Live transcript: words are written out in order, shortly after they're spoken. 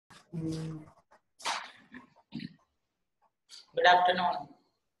Good afternoon.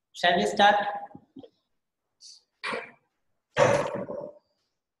 Shall we start?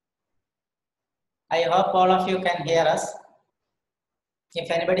 I hope all of you can hear us.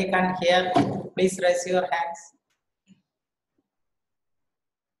 If anybody can't hear, please raise your hands.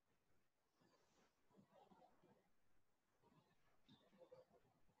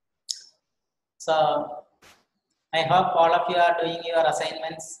 So, I hope all of you are doing your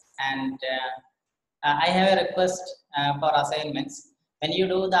assignments, and I have a request for assignments. When you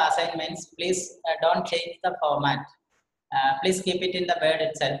do the assignments, please don't change the format. Please keep it in the Word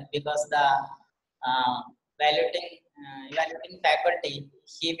itself, because the evaluating faculty,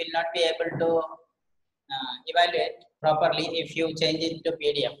 he will not be able to evaluate properly if you change it to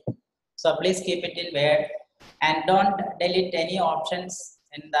PDF. So please keep it in Word, and don't delete any options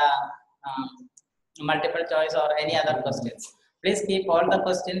in the multiple choice or any other questions. Please keep all the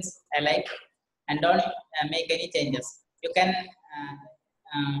questions alike and don't make any changes. You can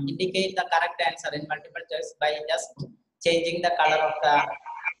indicate the correct answer in multiple choice by just changing the color of the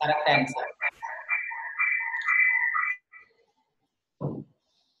correct answer.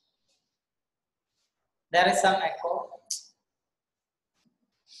 There is some echo.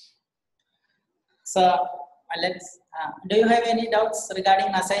 So let's. Do you have any doubts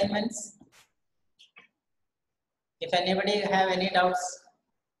regarding assignments? If anybody have any doubts,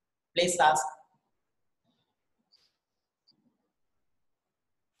 please ask.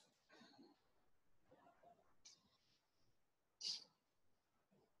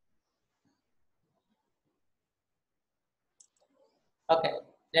 Okay,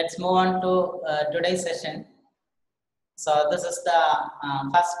 let's move on to today's session. So this is the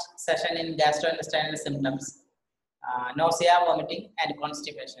first session in gastrointestinal symptoms, nausea, vomiting, and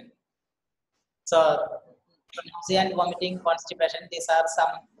constipation. So nausea and vomiting, constipation, these are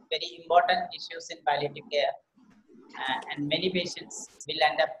some very important issues in palliative care, and many patients will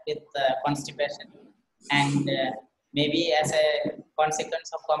end up with constipation, and maybe as a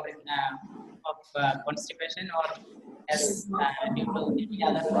consequence of constipation, or as due to any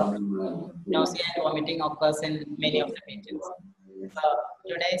other problem, nausea and vomiting occurs in many of the patients. So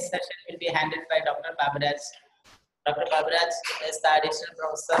today's session will be handled by Dr. Baburaj. Dr. Baburaj is the additional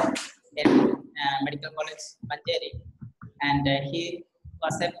professor in Medical College, Manjeri, and he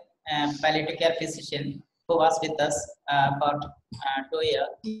was a palliative care physician who was with us for 2 years,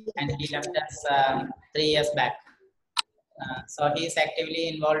 and he left us 3 years back. So he is actively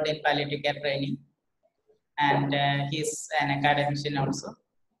involved in palliative care training, and he is an academician also.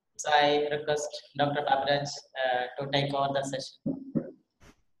 So I request Dr. Baburaj to take over the session.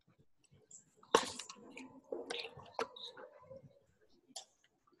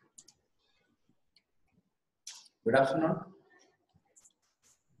 Good afternoon.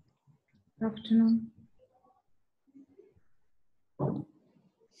 Good afternoon.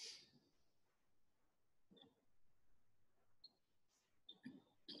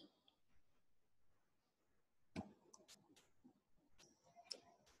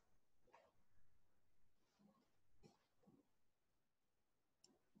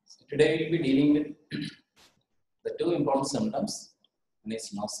 Today we will be dealing with the two important symptoms. One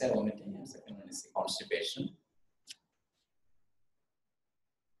is nausea, vomiting, and second one is constipation.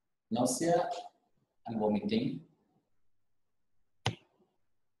 Nausea and vomiting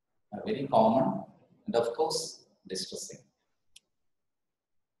are very common and of course distressing.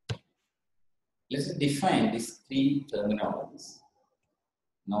 Let's define these three terminologies: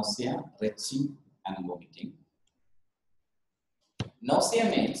 nausea, retching, and vomiting. Nausea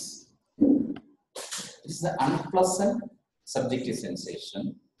means it is the unpleasant subjective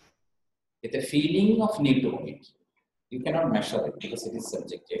sensation with a feeling of need to vomit. You cannot measure it because it is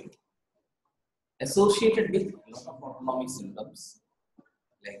subjective. Associated with a lot of autonomic symptoms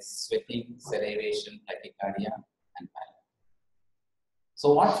like sweating, salivation, tachycardia, and pallor.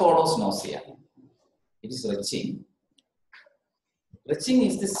 So what follows nausea? It is retching. Retching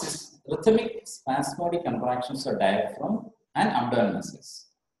is this rhythmic spasmodic contractions of diaphragm and abdominal muscles.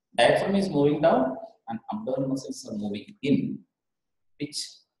 Diaphragm is moving down and abdominal muscles are moving in, which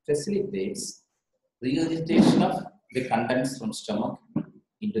facilitates regurgitation of the contents from stomach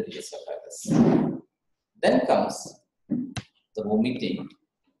into the esophagus. Then comes the vomiting,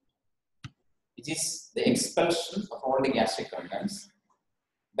 which is the expulsion of all the gastric contents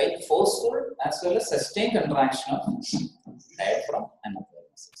by forceful as well as sustained contraction of diaphragm and abdominal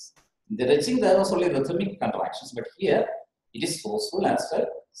muscles. In the retching, there was only rhythmic contractions, but here it is forceful as well,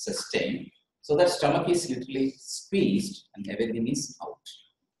 sustained, so that stomach is literally squeezed and everything is out.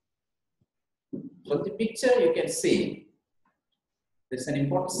 From the picture, you can see there's an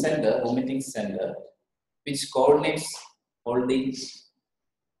important center, vomiting center, which coordinates all the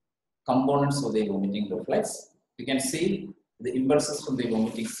components of the vomiting reflex. You can see the impulses from the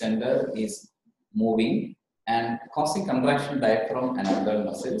vomiting center is moving and causing contraction of diaphragm and abdominal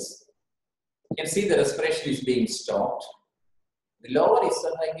muscles. You can see the respiration is being stopped. The lower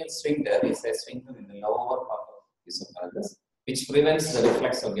esophageal sphincter is a sphincter in the lower part of esophagus, which prevents the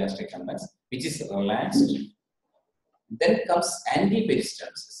reflex of gastric complex, which is relaxed. Then comes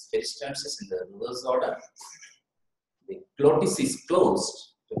anti-peristalsis. Peristalsis in the reverse order. The glottis is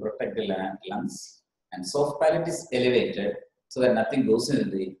closed to protect the lungs, and soft palate is elevated so that nothing goes into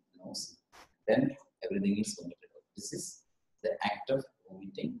the nose. Then everything is vomited out. This is the act of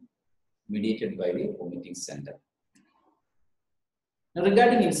vomiting mediated by the vomiting center. Now,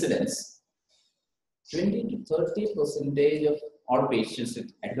 regarding incidence, 20 to 30% of all patients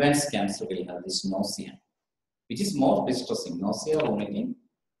with advanced cancer will have this nausea, which is more distressing. Nausea or vomiting,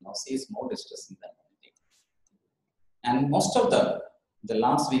 nausea is more distressing than vomiting. And most of them, the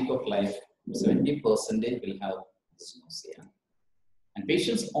last week of life, 70% will have this nausea. And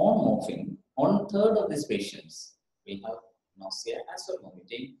patients on morphine, 1/3 of these patients will have nausea as well as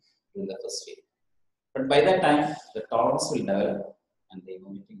vomiting during the first week. But by that time, the tolerance will develop and the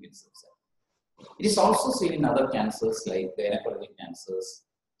vomiting will subside. It is also seen in other cancers like gynecologic cancers,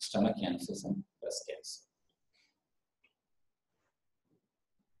 stomach cancers, and breast cancer.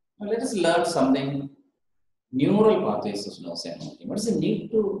 Now let us learn something. Neural pathways of nausea and vomiting. What is the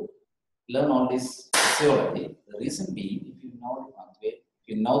need to learn all this physiology? The reason being, if you know the pathway, if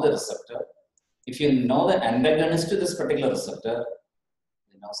you know the receptor, if you know the antagonist to this particular receptor,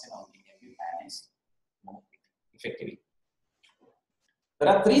 the nausea and vomiting can be managed more effectively. There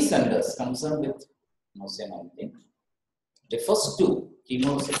are 3 centers concerned with nausea and vomiting. The first 2,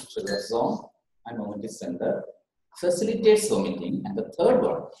 chemoreceptor trigger zone and vomiting center, facilitates vomiting, and the third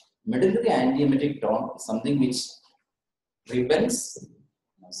one, medullary antiemetic tone, is something which prevents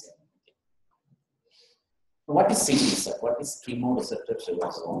nausea. What is CT? What is chemoreceptor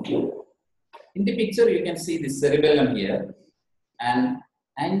trigger zone? In the picture, you can see the cerebellum here, and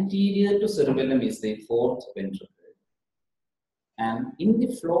anterior to cerebellum is the 4th ventricle. And in the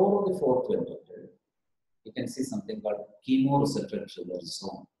floor of the 4th ventricle, you can see something called chemoreceptor trigger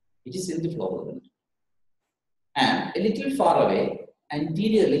zone. It is in the floor of the ventricle. And a little far away,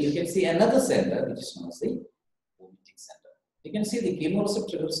 anteriorly, you can see another center, which is known as the vomiting center. You can see the chemoreceptor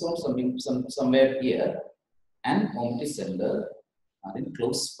trigger zone somewhere here, and vomiting center are in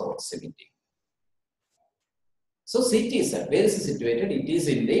close proximity. So CT cell, where is it situated? It is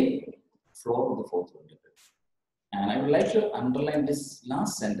in the floor of the 4th ventricle. And I would like to underline this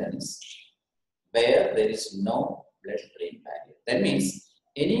last sentence, where there is no blood-brain barrier. That means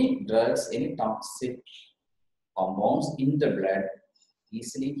any drugs, any toxic compounds in the blood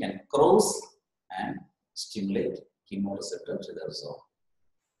easily can cross and stimulate chemoreceptor trigger zone.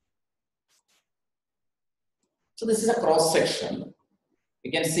 So this is a cross section.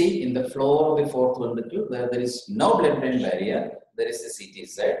 You can see in the floor of the 4th ventricle where there is no blood-brain barrier, there is a CT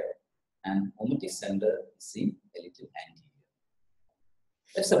site, and vomiting center is in a little anterior.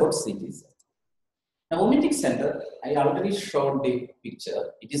 That's about CT site. Now, vomiting center, I already showed the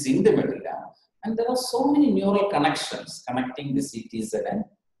picture. It is in the medulla, and there are so many neural connections connecting the CT site and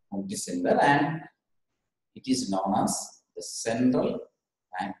vomiting center, and it is known as the central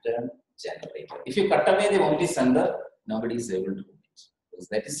pattern generator. If you cut away the vomiting center, nobody is able to vomit, because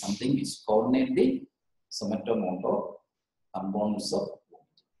that is something which coordinates the somatomotor components of vomiting.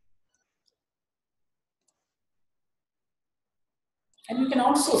 And you can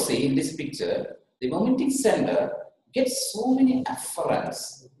also see in this picture, the vomiting center gets so many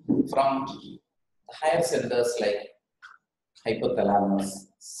afferents from the higher centers like hypothalamus,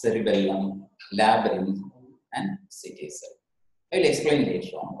 cerebellum, labyrinth, and CT cell. I will explain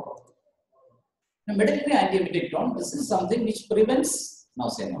later on. Now, medullary antiemetic tone, this is something which prevents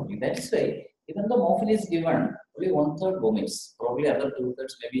nausea and vomiting. That is why, even though morphine is given, only 1/3 vomits. Probably other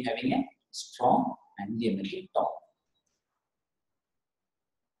 2/3 may be having a strong antiemetic tone.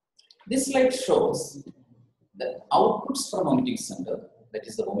 This slide shows the outputs from vomiting center, that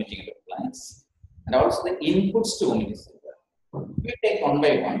is the vomiting reflex, and also the inputs to vomiting center. We take one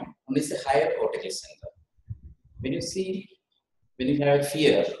by one. One is the higher cortical center. When you have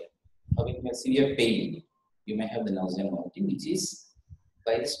fear or when you have severe pain, you may have the nausea and vomiting, which is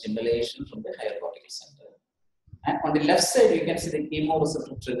by the stimulation from the higher cortical center. And on the left side, you can see the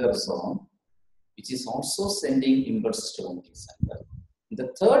chemoreceptor trigger zone, which is also sending impulses to vomiting center. And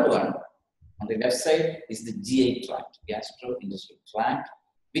the third one on the left side is the GI tract, gastrointestinal tract,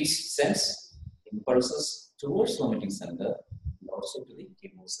 which sends impulses towards vomiting center. And also to the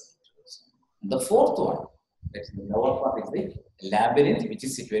chemoreceptors. The fourth one, that is the lower part, is the labyrinth, which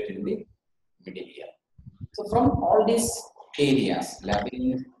is situated in the middle ear. So from all these areas,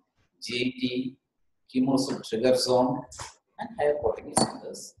 labyrinth, GIT, chemoreceptor trigger zone, and higher cortical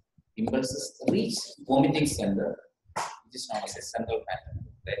centers, impulses reach vomiting center, which is known as a central pattern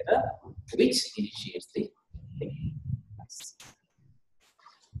operator, which initiates the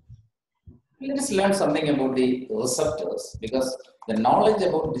let us learn something about the receptors, because the knowledge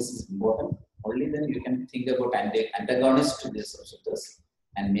about this is important. Only then you can think about antagonists to these receptors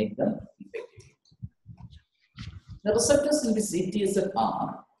and make them effective. The receptors in the CTSF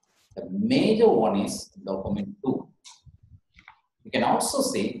are, the major one is dopamine 2. You can also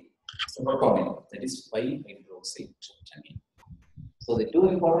say serotonin, that is 5-hydroxytryptamine. So the two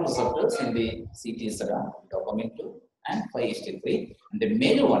important receptors in the CTSF are dopamine 2 and 5-HT3, and the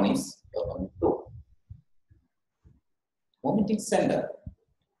major one is dopamine 2. Vomiting center,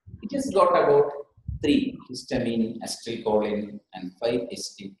 it has got about 3, histamine, acetylcholine, and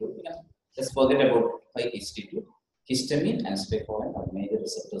 5-HT2. Let's forget about 5-HT2. Histamine and acetylcholine are major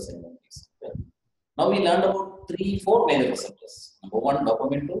receptors in vomiting center. Now we learned about 4 major receptors. Number 1,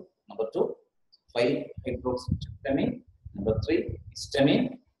 dopamine 2. Number 2, 5-hydroxytryptamine. Number 3, histamine.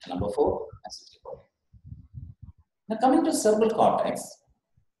 And number 4, acetylcholine. Now coming to cerebral cortex,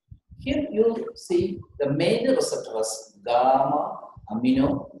 here you see the major receptors gamma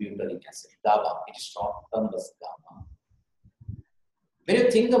aminobutyric acid, GABA. It is short term as gamma. When you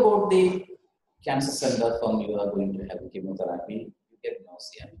think about the cancer center from you are going to have chemotherapy, you get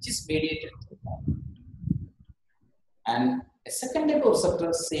nausea, which is mediated through GABA. And a second type of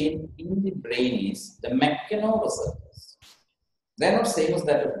receptor seen in the brain is the mechanoreceptors. They are not same as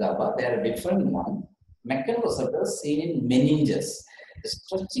that of GABA, they are a different one. Mechanoreceptors seen in meninges. The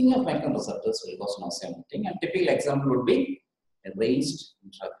stretching of mechanoreceptors will cause nausea and vomiting, and typical example would be a raised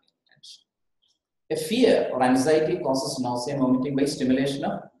intracranial tension. A fear or anxiety causes nausea and vomiting by stimulation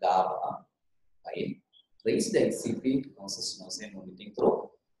of GABA, while raised anxiety causes nausea and vomiting through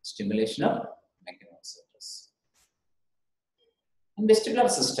stimulation of mechanoreceptors. In vestibular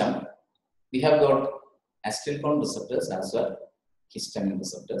system, we have got acetylcholine receptors as well, histamine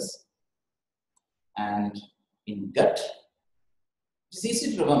receptors, and in gut, it's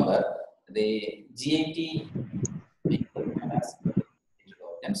easy to remember the GIT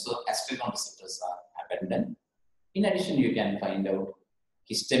and so acetylcholine receptors are abundant. In addition, you can find out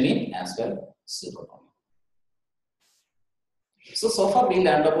histamine as well, serotonin. So far we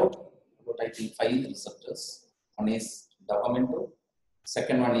learned about I think 5 receptors. One is dopamine 2,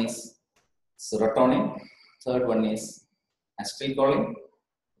 second one is serotonin, third one is acetylcholine,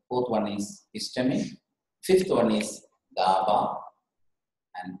 fourth one is histamine, fifth one is GABA,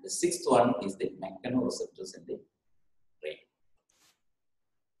 and the sixth one is the mechanoreceptors in the brain.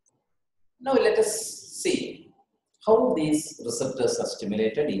 Now let us see how these receptors are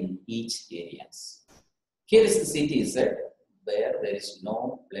stimulated in each areas. Here is the CTZ where there is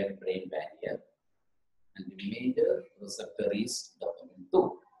no blood-brain barrier, and the major receptor is dopamine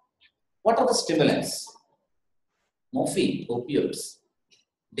 2. What are the stimulants? Morphine, opioids,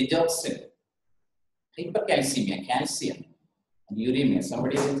 digoxin, hypercalcemia, calcium, and uremia.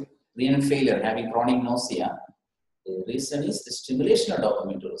 Somebody with renal failure having chronic nausea, the reason is the stimulation of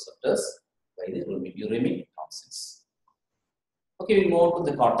dopamine 2 receptors by the uremic toxins. Okay, we move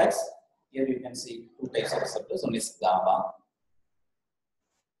to the cortex. Here you can see 2 types of receptors. One is GABA,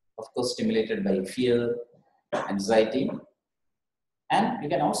 of course stimulated by fear, anxiety, and you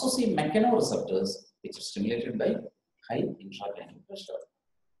can also see mechanoreceptors which are stimulated by high intracranial pressure.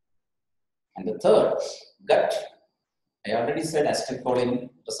 And the third, gut. I already said acetylcholine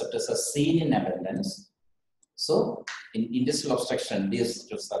receptors are seen in abundance. So in intestinal obstruction, these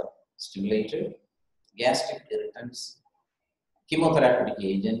receptors are stimulated, gastric irritants, chemotherapeutic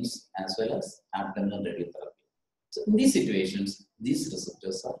agents, as well as abdominal radiotherapy. So in these situations, these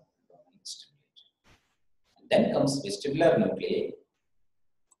receptors are stimulated. And then comes vestibular nuclei.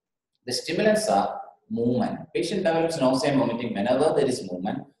 The stimulants are movement. Patient develops nausea and vomiting whenever there is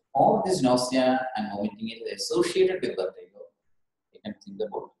movement, or this nausea and vomiting is associated with vertigo. You can think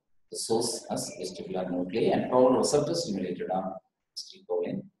about the source as vestibular nuclei, and all receptors stimulated are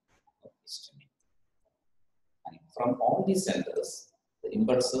acetylcholine or histamine. And from all these centers, the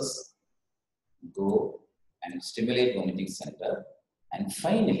impulses go and stimulate vomiting center, and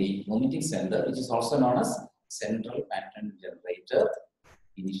finally vomiting center, which is also known as central pattern generator,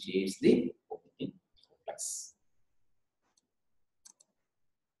 initiates the vomiting reflex.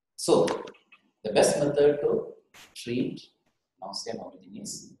 So the best method to treat nausea and vomiting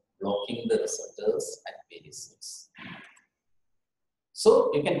is blocking the receptors at various sites.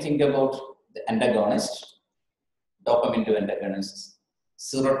 So you can think about the antagonist, dopamine 2 antagonist,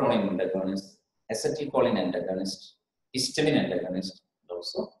 serotonin antagonist, acetylcholine antagonist, histamine antagonist, and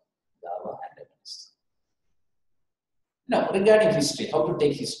also GABA antagonist. Now, regarding history, how to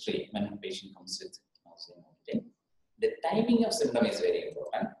take history when a patient comes with nausea and vomiting? The timing of symptom is very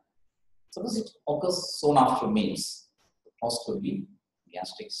important. Suppose it occurs soon after meals, the cause could be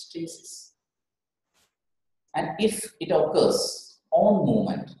gastric stasis. And if it occurs on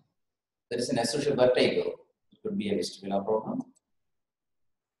movement, there is an associated vertigo, it could be a vestibular problem.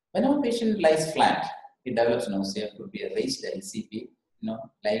 When a patient lies flat, it develops nausea, it could be a raised LCP,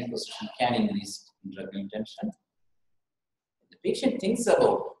 lying position can increase intracranial tension. The patient thinks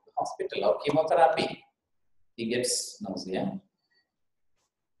about the hospital or chemotherapy, he gets nausea.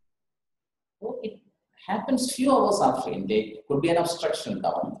 So it happens few hours after intake, could be an obstruction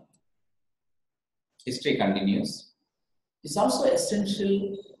down. History continues. It's also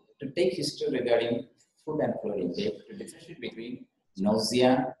essential to take history regarding food and fluid intake to differentiate between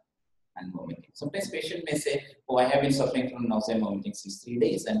nausea and vomiting. Sometimes patient may say, oh, I have been suffering from nausea and vomiting since 3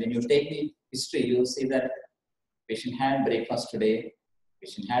 days. And when you take the history, you will see that patient had breakfast today,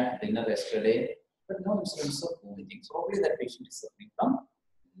 patient had dinner yesterday, but no incidents of vomiting. So probably that patient is suffering from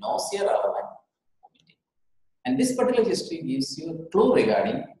nausea rather than vomiting. And this particular history gives you a clue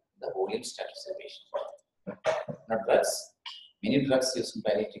regarding the volume status of patient. Now drugs, many drugs used in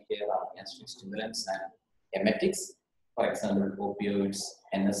palliative care are gastric stimulants and emetics, for example, opioids,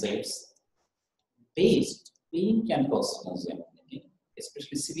 NSAIDs. Pain can cause nausea and vomiting,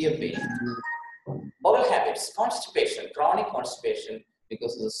 especially severe pain. Bowel habits, constipation, chronic constipation,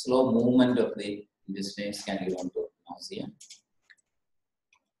 because of the slow movement of the intestines can lead to nausea.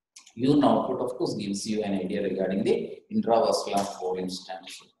 Urine output, of course, gives you an idea regarding the intravascular volume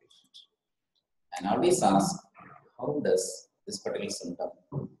status of the patient. And always ask, how does this particular symptom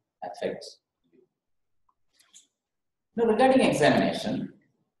affect you? Now, regarding examination,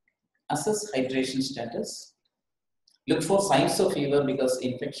 assess hydration status. Look for signs of fever because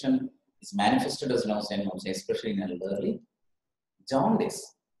infection is manifested as nausea and vomiting, especially in elderly.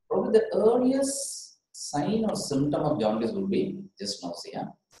 Jaundice. Probably the earliest sign or symptom of jaundice would be just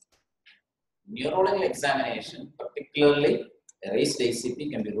nausea. Neurological examination, particularly a raised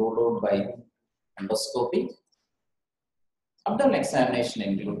ACP, can be ruled out by endoscopy. Abdominal examination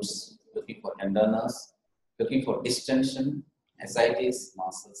includes looking for tenderness, looking for distension, ascites,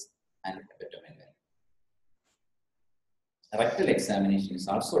 masses, and hepatomegaly. Rectal examination is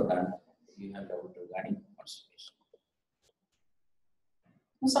also done if you have doubt regarding constipation.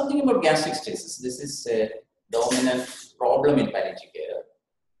 Now, something about gastric stasis. This is a dominant problem in palliative care.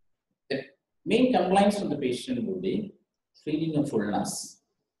 The main complaints from the patient would be feeling of fullness,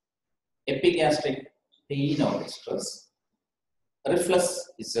 epigastric pain or distress, reflux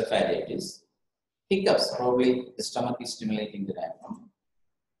esophagitis, hiccups, probably the stomach is stimulating the diaphragm,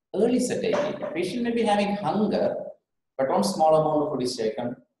 early satiety. The patient may be having hunger, but on small amount of food is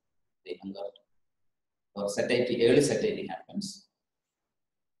taken, the hunger or satiety, early satiety happens.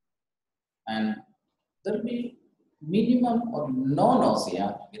 And there will be minimum or no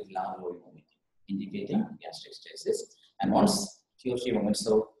nausea with large volume vomiting, indicating gastric stasis. And once he or she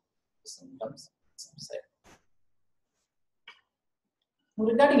vomits out, the symptoms subside.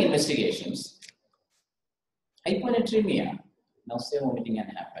 Regarding investigations, hyponatremia, nausea, vomiting can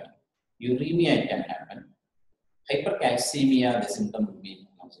happen. Uremia can happen. Hypercalcemia, the symptom would be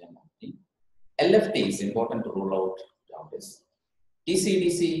nausea and vomiting. LFT is important to rule out jaundice.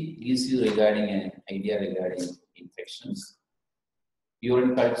 TCDC gives you regarding an idea regarding infections.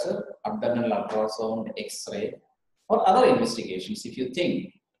 Urine culture, abdominal ultrasound, X-ray, or other investigations. If you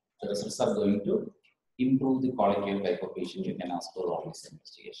think the results are going to improve the quality of life of patient, you can ask for all these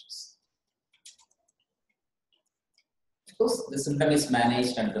investigations. Of course, the symptom is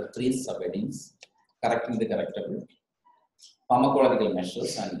managed under 3 subheadings: correcting the correctable, pharmacological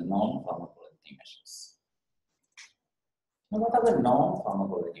measures, and non-pharmacological measures. Now, what are the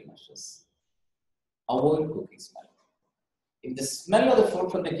non-pharmacological measures? Avoid cooking smell. If the smell of the food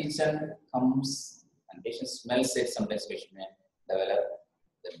from the kitchen comes and patient smells it, sometimes patient may develop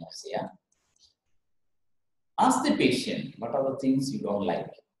the nausea. Ask the patient, what are the things you don't like?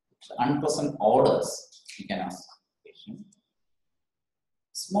 So unpleasant odors, you can ask the patient.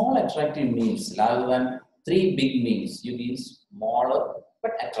 Small attractive meals, rather than 3 big meals, you give smaller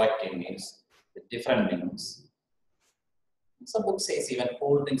but attractive meals with different menus. Some book says even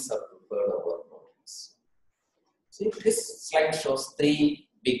cold drinks are preferred over proteins. See, this slide shows 3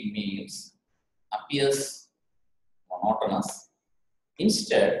 big meals. Appears monotonous.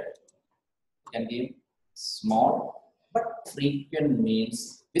 Instead, you can give small but frequent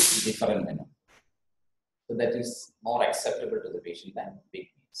meals with different menu. So that is more acceptable to the patient than big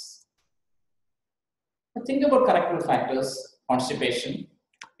meals. Now think about corrective factors, constipation,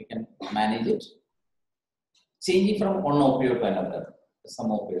 we can manage it. Changing from one opioid to another. Some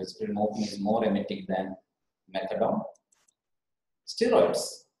opioids, morphine is more emetic than methadone.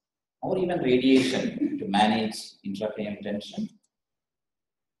 Steroids, or even radiation to manage intracranial tension.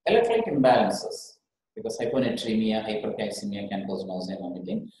 Electrolyte imbalances, because hyponatremia, hypercalcemia can cause nausea and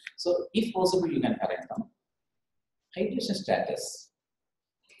vomiting. So, if possible, you can correct them. Hydration status.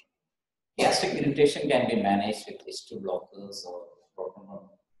 Gastric irritation can be managed with H2 blockers or proton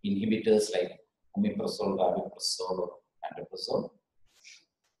inhibitors like omeprazole, rabeprazole, or pantoprazole.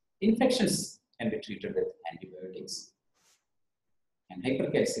 Infections can be treated with antibiotics. And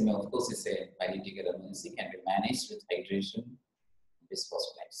hypercalcemia, of course, is a palliative emergency, can be managed with hydration and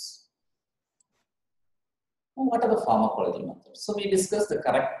bisphosphonates. What are the pharmacology methods? So we discussed the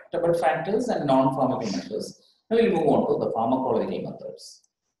correctable factors and non-pharmacological methods. Now we'll move on to the pharmacology methods.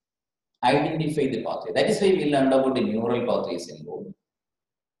 Identify the pathway. That is why we learned about the neural pathways involved.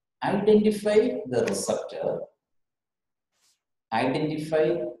 Identify the receptor.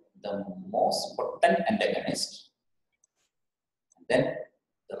 Identify the most potent antagonist. And then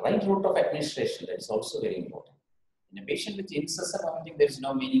the right route of administration, that is also very important. In a patient with incessant vomiting, there is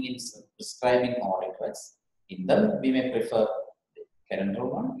no meaning in prescribing oral drugs. In them, we may prefer the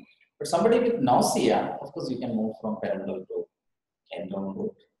parenteral one. But somebody with nausea, of course, you can move from parenteral to enteral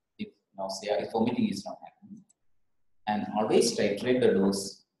route if nausea, if vomiting is not happening. And always titrate the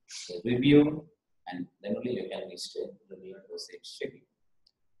dose, review, and then only you can reach the real dosage schedule.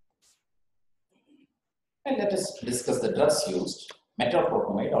 And let us discuss the drugs used.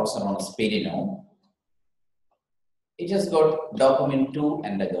 Metoclopramide, also known as pyridinone. It has got dopamine 2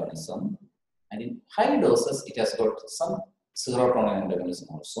 antagonism, and in high doses, it has got some serotonin antagonism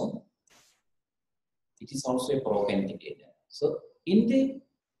also. It is also a pro-indicator. So, in the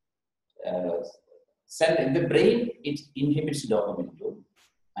cell, in the brain, it inhibits dopamine 2,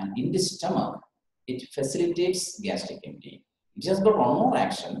 and in the stomach, it facilitates gastric emptying. It has got one more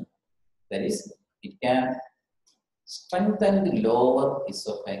action, that is, it can strengthen the lower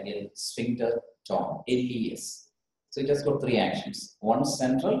esophageal sphincter tone, LES. So it has got 3 actions, 1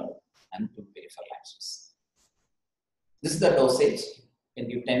 central and 2 peripheral actions. This is the dosage. You can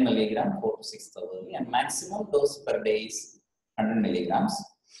give 10 milligram 4 to 6 hourly, and maximum dose per day is 100 milligrams.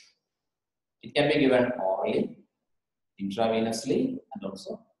 It can be given orally, intravenously, and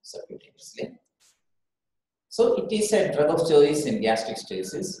also subcutaneously. So it is a drug of choice in gastric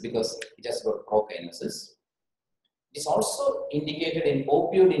stasis because it has got prokinesis. It is also indicated in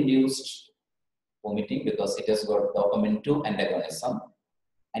opioid-induced vomiting because it has got dopamine 2 antagonism,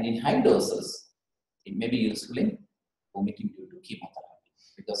 and in high doses, it may be useful in vomiting due to chemotherapy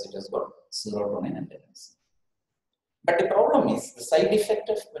because it has got serotonin antagonism. But the problem is the side effect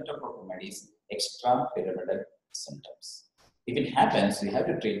of metoclopramide is extrapyramidal symptoms. If it happens, we have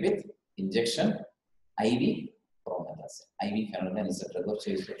to treat with injection, IV promethazine. IV phenolphthalein is a drug of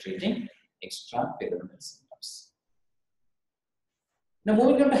choice for treating extrapyramidal symptoms. Now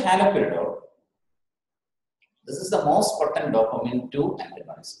moving on to haloperidol. This is the most potent dopamine 2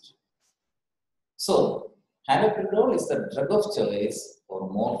 antagonist. So, haloperidol is the drug of choice for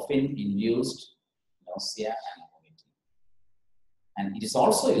morphine-induced nausea and vomiting. And it is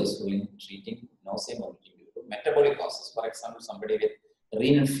also useful in treating nausea and vomiting due to metabolic causes. For example, somebody with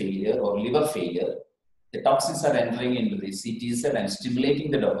renal failure or liver failure, the toxins are entering into the CT cell and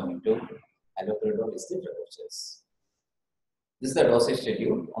stimulating the dopamine 2. Haloperidol is the drug of choice. This is the dosage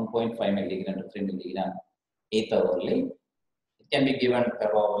schedule, 1.5 milligram to 3 milligram 8th hourly. It can be given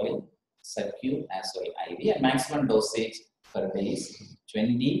per hourly, sub-Q as well IV, and maximum dosage per day is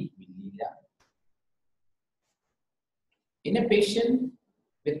 20 milligram. In a patient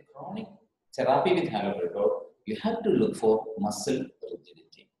with chronic therapy with haloperidol, you have to look for muscle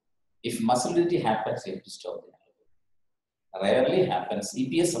rigidity. If muscle rigidity happens, you have to stop the haloperidol. Rarely happens,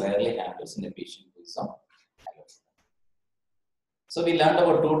 EPS rarely happens in a patient who is on haloperidol. So we learned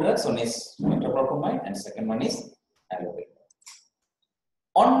about 2 drugs, one is metoclopramide and second one is haloperidol.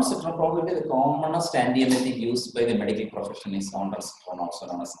 On citropropamide, the commonest antiemetic used by the medical profession is also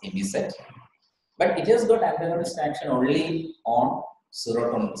known as Emisset. But it has got antagonist action only on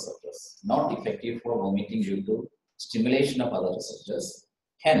serotonin receptors, not effective for vomiting due to stimulation of other receptors.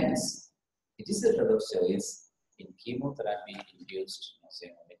 Hence, it is a drug of choice in chemotherapy-induced nausea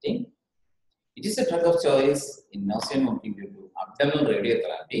and vomiting. It is a drug of choice in nausea and vomiting due to abdominal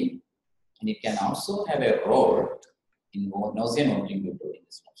radiotherapy, and it can also have a role in nausea and vomiting due to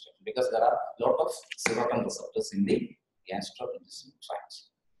intestinal obstruction because there are a lot of serotonin receptors in the gastrointestinal tract.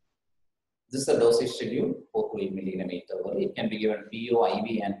 This is the dosage schedule, 4 to 8 milligram hour. It can be given PO,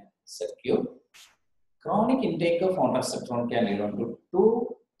 IV, and subQ. Chronic intake of ondansetron can lead on to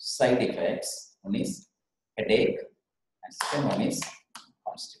two side effects. One is headache, and second one is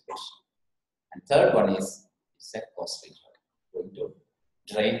constipation. And third one is costly drug, going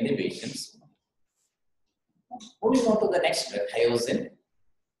to drain the patient's money. Moving on to the next drug, hyoscine.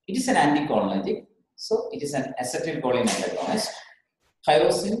 It is an anticholinergic, so it is an acetylcholine antagonist.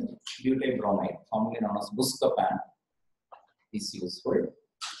 Hyoscine butyl bromide, commonly known as Buscopan, is useful.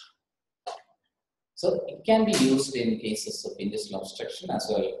 So it can be used in cases of intestinal obstruction as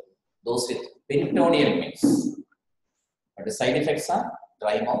well, those with peritoneal means. But the side effects are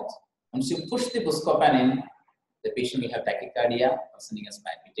dry mouth. Once you push the Buscopan in, the patient will have tachycardia, presenting as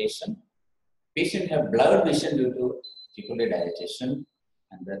palpitation. Patient will have blurred vision due to pupillary dilatation,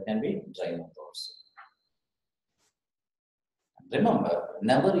 and there can be dry mouth also. Remember,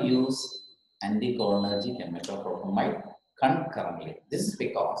 never use anticholinergic and metoclopramide concurrently. This is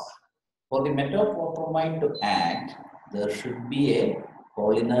because for the metoclopramide to act, there should be a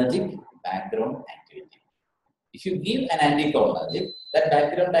cholinergic background activity. If you give an anticholinergic, that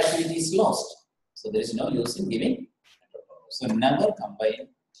background activity is lost. So there is no use in giving metoclopramide. So never combine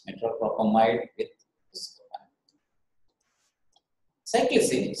metoclopramide with Buscopan.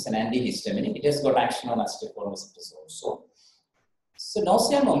 Cyclizine is an antihistaminic. It has got action on acetylcholine receptors also. So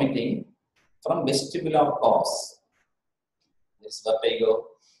nausea and vomiting from vestibular cause. There is vertigo,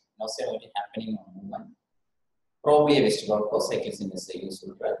 nausea and vomiting happening on movement. Probably a vestibular cause. Cyclizine is a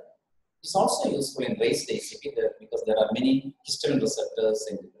useful drug. It's also useful in raised ACP because there are many histamine receptors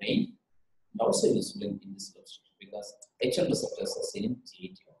in the brain, and also useful in this obstruction because H1 receptors are seen in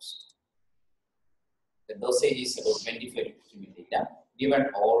GET also. The dosage is about 25 to 50 milligram, given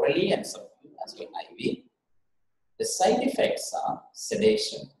orally and subcu as well IV. The side effects are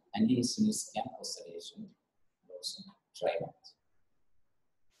sedation, antihistamines can cause sedation, and also dry mouth.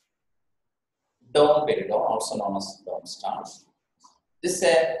 Domperidone, also known as Domstar. This is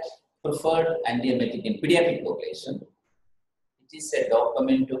a preferred antiemetic in pediatric population. It is a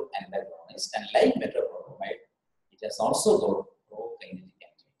dopamine 2 antagonist, and like metoclopramide, it has also got prokinetic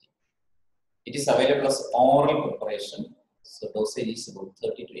activity. It is available as oral preparation, so dosage is about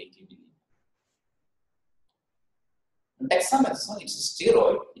 30 to 80 milligrams. Dexamethasone, it's a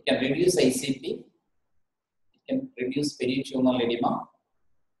steroid. It can reduce ICP. It can reduce peritoneal edema.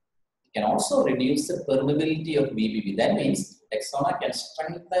 It can also reduce the permeability of BBB. That means Dexamethasone can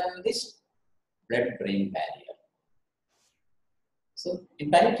strengthen this blood-brain barrier. So in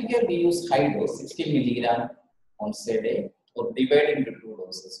palliative care, we use high dose, 60 milligram once a day, or divided into two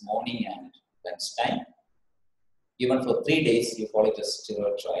doses, morning and lunchtime. Given for 3 days, you call it a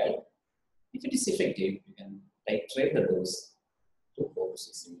steroid trial. If it is effective, you can titrate the dose to 4 to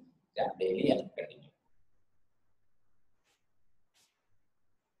 6 milligram daily and continue.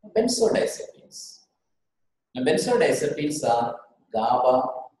 Benzodiazepines. Now, benzodiazepines are GABA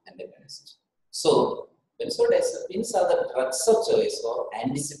antagonists. So, benzodiazepines are the drugs of choice for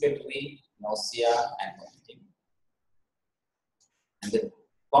anticipatory nausea and vomiting. And the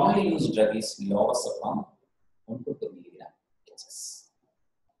commonly used drug is lorazepam, 1 to 2 milligram HS.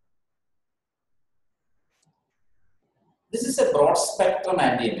 This is a broad spectrum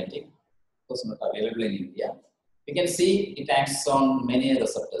antiemetic, of course not available in India. You can see it acts on many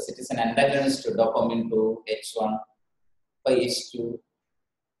receptors. It is an antagonist to dopamine 2, H1, by H2.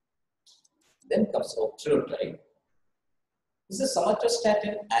 Then comes octreotide. This is a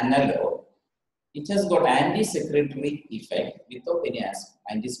somatostatin analog. It has got anti-secretory effect without any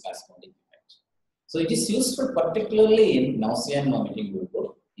antispasmodic effect. So it is useful particularly in nausea and vomiting due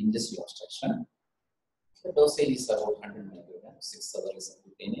to intestinal obstruction. The dosage is about 100 milligrams, 6 hours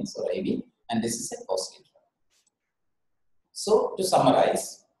subcutaneous or IV, and this is a costly drug. So to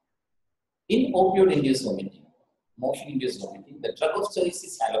summarize, in opioid-induced vomiting, morphine-induced vomiting, the drug of choice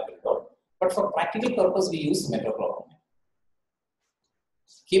is haloperidol, but for practical purpose we use metoclopramide.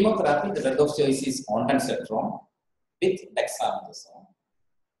 Chemotherapy, the drug of choice is ondansetron with dexamethasone.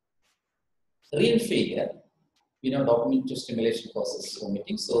 Renal failure, we know dopamine 2 stimulation causes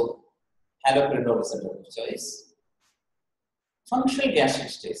vomiting, so haloperidol is a drug of choice. Functional gastric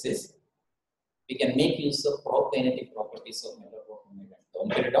stasis, we can make use of prokinetic properties of metoclopramide and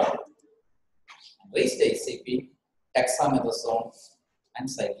domperidone. Raised ACP, dexamethasone, and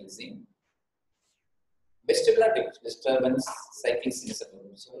cyclizine. Vestibular disturbance, cyclizine is a drug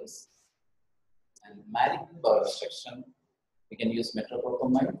of choice. And malignant bowel obstruction, we can use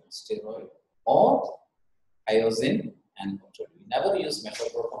metoclopramide, steroid, or hyoscine and octreotide. We never use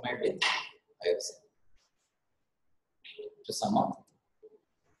metoclopramide with hyoscine. to sum up,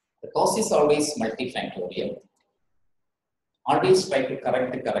 the cause is always multifactorial. Always try to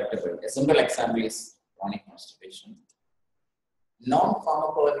correct the correctable. A simple example is chronic constipation.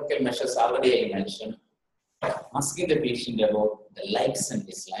 Non-pharmacological measures already I mentioned. Asking the patient about the likes and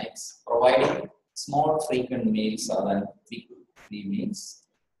dislikes, providing small frequent meals rather than weekly meals.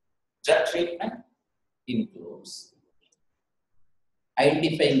 Drug treatment includes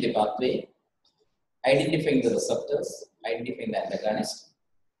identifying the pathway, identifying the receptors, identifying the antagonist,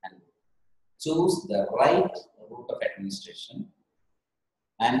 and choose the right route of administration.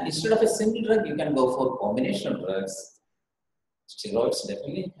 And instead of a single drug, you can go for combination of drugs. Steroids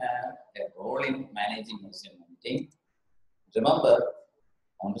definitely have a role in managing nausea and vomiting. Remember,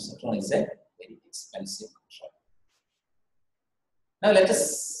 ondansetron is a very expensive drug. Now let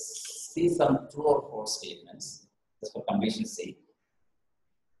us see some true or false statements, just for completion's sake.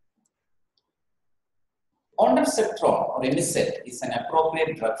 Ondansetron or Emisset is an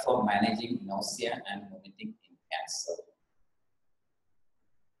appropriate drug for managing nausea and vomiting in cancer.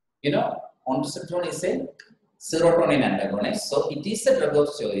 You know, ondansetron is a serotonin antagonist, so it is a drug of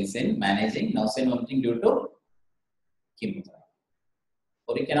choice in managing nausea and vomiting due to chemotherapy.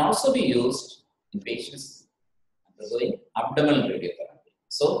 Or it can also be used in patients undergoing abdominal radiotherapy.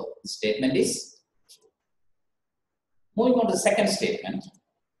 So the statement is true. Moving on to the second statement.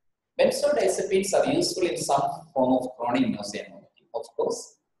 Benzodiazepines are useful in some form of chronic nausea and vomiting. Of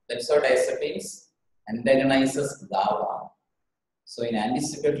course, benzodiazepines antagonizes GABA. So in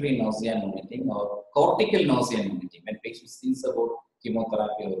anticipatory nausea and vomiting or cortical nausea and vomiting, when patients think about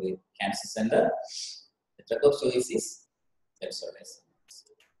chemotherapy or the cancer center, the drug of choice is benzodiazepines.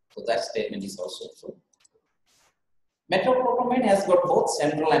 So that statement is also true. Metoclopramide has got both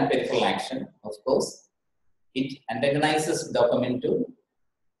central and peripheral action. Of course, it antagonizes dopamine 2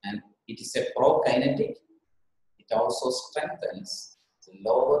 and it is a prokinetic. It also strengthens the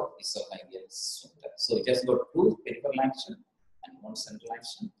lower esophageal sphincter. So it has got two peripheral action and one central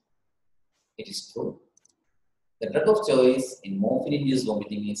action. It is true. The drug of choice in morphine-induced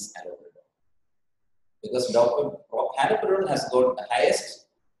vomiting is haloperidol. Because haloperidol has got the highest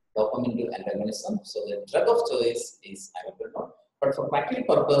dopamine 2 antagonism. So the drug of choice is haloperidol. But for practical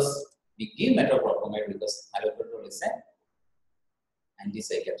purpose, we give metoclopramide because haloperidol is an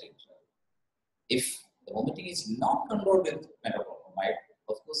antipsychotic drug. If the vomiting is not controlled with metoclopramide,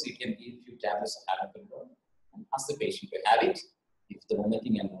 of course you can give a few tablets of haloperidol and ask the patient to have it if the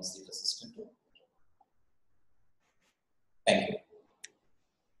vomiting and nausea is resistant to it. Thank you.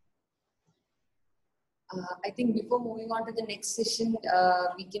 I think before moving on to the next session,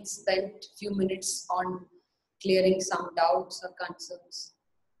 we can spend a few minutes on clearing some doubts or concerns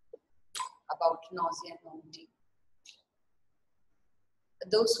about nausea and vomiting.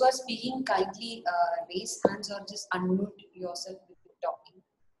 Those who are speaking, kindly raise hands or just unmute yourself if you're talking.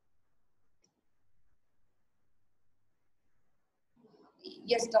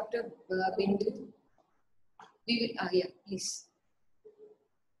 Yes, Dr. Bindu. We will, yeah, please.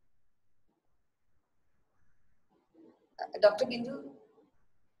 Dr. Bindu,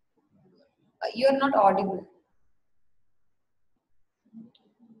 you are not audible.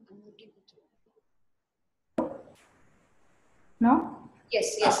 No?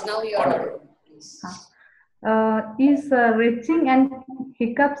 Yes, now you are audible. Please. Is retching and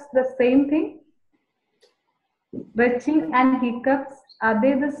hiccups the same thing? Retching and hiccups, are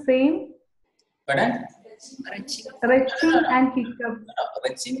they the same? Pardon? Retching and hiccups.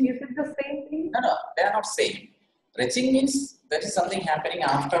 Retching, is it the same thing? No, they are not same. Retching means that is something happening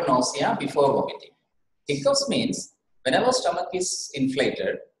after nausea, before vomiting. Hiccups means whenever stomach is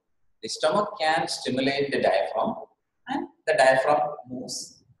inflated, the stomach can stimulate the diaphragm and the diaphragm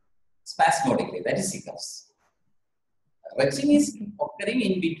moves spasmodically. That is hiccups. Retching is occurring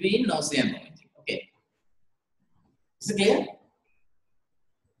in between nausea and vomiting. Okay. Is it clear?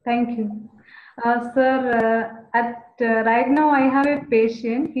 Thank you. Sir, right now I have a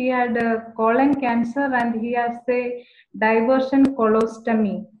patient. He had colon cancer and he has a diversion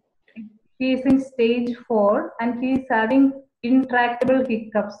colostomy. He is in stage 4 and he is having intractable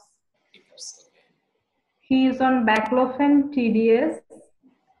hiccups. He is on baclofen TDS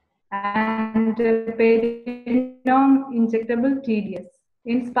and perinom injectable TDS.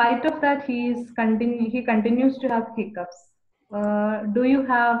 In spite of that, he continues to have hiccups. Do you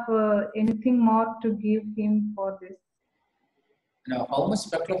have anything more to give him for this? Now, how much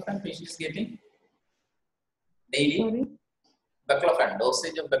baclofen patient is getting daily? Sorry? Baclofen,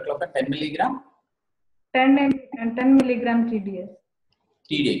 dosage of baclofen 10 milligram? 10 milligram TDS.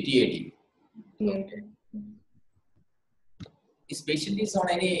 TAD. Okay. This patient is on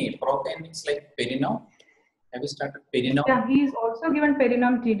any proteins like perinom? Have you started perinom? Yeah, he is also given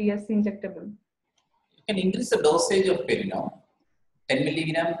perinom TDS injectable. You can increase the dosage of perinom. 10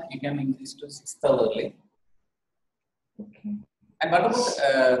 milligram, you can increase to 6 hourly. Okay. And what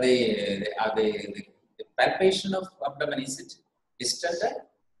about the palpation of abdomen? Is it distended?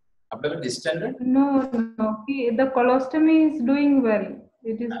 Abdomen distended? No, no. The colostomy is doing well.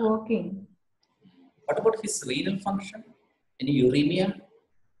 It is working. What about his renal function? Any uremia?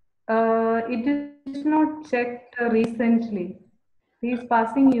 It is not checked recently. He is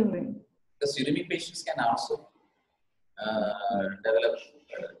passing urine. Because uremic patients can also develop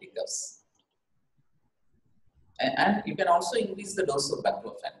hiccups. And you can also increase the dose of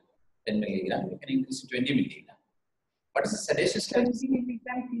baclofen, 10 milligram. You can increase to 20 milligram. What is the sedation status? 20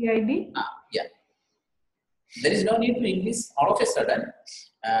 milligram PID. Yeah. There is no need to increase all of a sudden.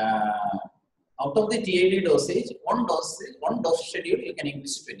 Out of the TID dosage, one dose schedule, you can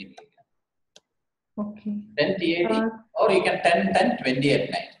increase to 20 milligram. Okay. 10 TID, or you can 10, 20 at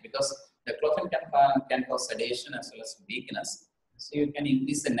night, because the clofen can cause sedation as well as weakness. So you can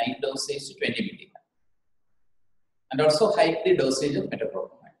increase the night dosage to 20 milligram. And also hike the dosage of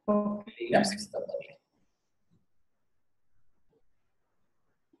metoclopramide. Okay. Milligram 6 hours.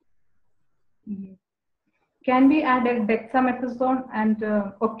 Can we add a dexamethasone and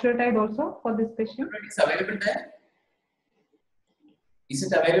octreotide also for this patient? Octreotide is available there? Is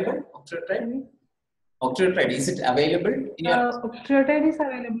it available? Octreotide? Octreotide, is it available in your octreotide is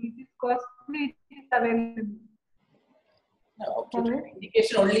available. It is costly. It is available. no, octreotide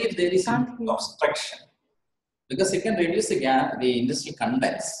indication only if there is obstruction. Because you can reduce the interstitial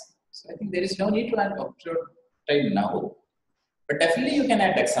contents. So I think there is no need to add octreotide now. But definitely you can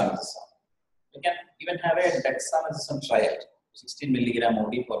add dexamethasone. You can even have a dexamethasone trial, 16 milligram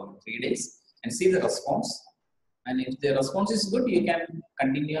OD for 3 days, and see the response. And if the response is good, you can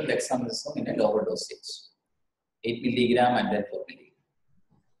continue dexamethasone in a lower dosage, 8 milligram and then 4 milligram.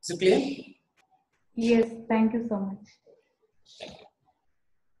 Is it clear? Yes, thank you so much. Thank you.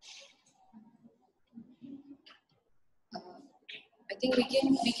 I think we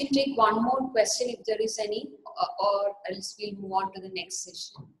can take one more question if there is any, or else we'll move on to the next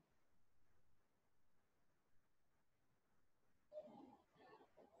session.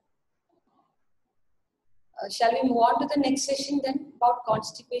 Shall we move on to the next session then about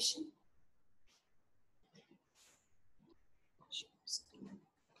constipation?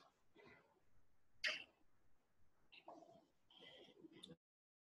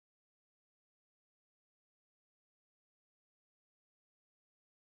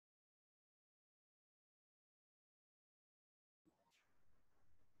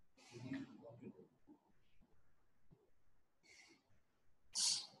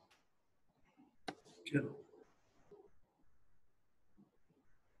 Sure.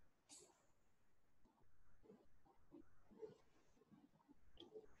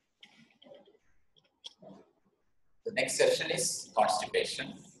 The next session is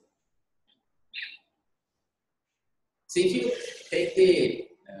constipation. See, if you take the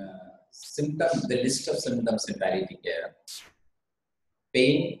symptoms, the list of symptoms in palliative care: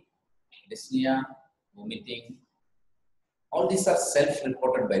 pain, dyspnea, vomiting, all these are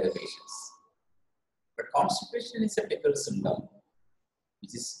self-reported by the patients. But constipation is a typical symptom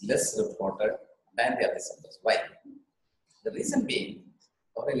which is less reported than the other symptoms. Why? The reason being,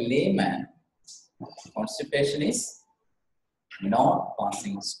 for a layman, constipation is not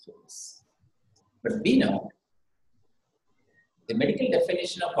passing stools. But we know the medical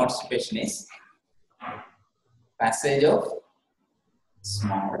definition of constipation is passage of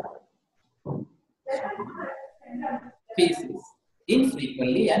small feces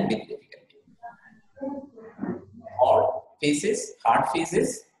infrequently and with difficulty. All feces, hard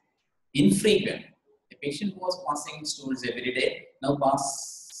feces, infrequent. A patient who was passing stools every day now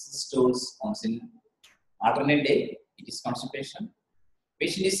passes stools once in alternate day, it is constipation.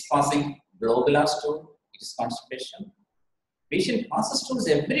 Patient is passing globular stool, it is constipation. Patient passes stools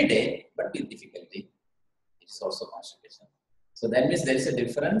every day but with difficulty, it is also constipation. So that means there is a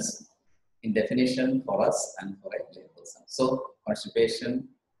difference in definition for us and for a lay person. So constipation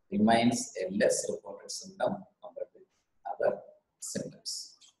remains a less reported symptom compared with other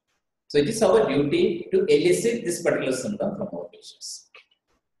symptoms. So it is our duty to elicit this particular symptom from our patients.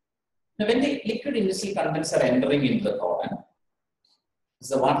 Now, when the liquid interstitial contents are entering into the colon, as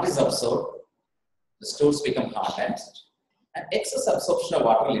the water is absorbed, the stools become hardened, and excess absorption of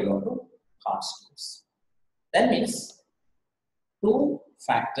water leads to hard stools. That means two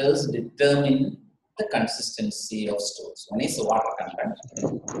factors determine the consistency of stools. One is the water content.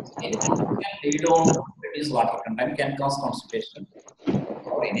 Anything that can lead on to reduce water content can cause constipation,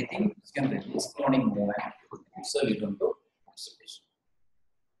 or anything which can reduce chronic movement So lead on to constipation.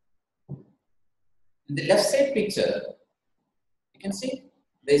 In the left side picture, you can see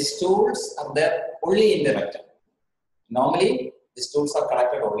the stools are there only in the rectum. Normally, the stools are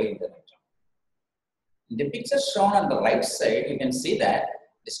collected only in the rectum. In the picture shown on the right side, you can see that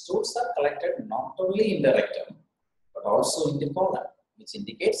the stools are collected not only in the rectum, but also in the colon, which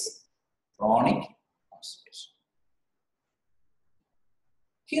indicates chronic constipation.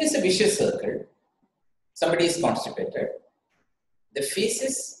 Here is a vicious circle. Somebody is constipated. The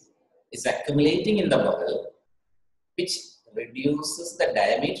feces is accumulating in the bowel, which reduces the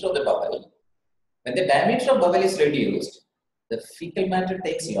diameter of the bowel. When the diameter of bowel is reduced, the fecal matter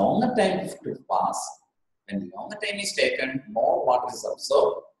takes longer time to pass. When longer time is taken, more water is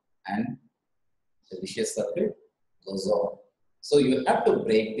absorbed and the vicious circle goes on. So you have to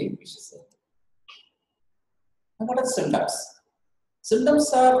break the vicious circle. Now what are the symptoms?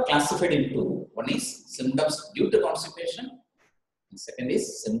 Symptoms are classified into, one is symptoms due to constipation, and second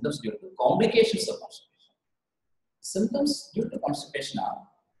is symptoms due to complications of constipation. Symptoms due to constipation are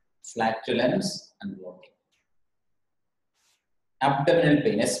flatulence and bloating, abdominal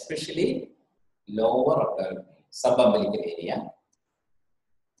pain, especially lower abdominal pain, subumbilical area,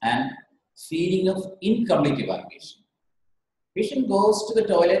 and feeling of incomplete evacuation. Patient goes to the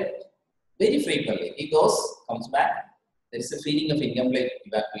toilet very frequently. He goes, comes back, there is a feeling of incomplete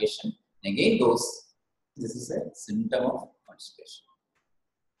evacuation, and again goes. This is a symptom of constipation.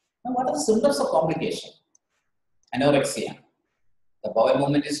 Now, what are the symptoms of complication? Anorexia. The bowel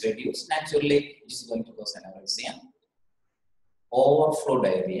movement is reduced. Naturally, it is going to cause anorexia. Overflow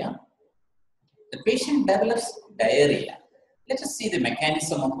diarrhea. The patient develops diarrhea. Let us see the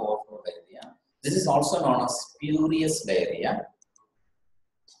mechanism of overflow diarrhea. This is also known as spurious diarrhea.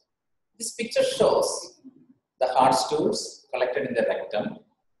 This picture shows the hard stools collected in the rectum,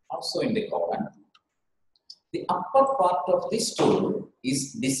 also in the colon. The upper part of the stool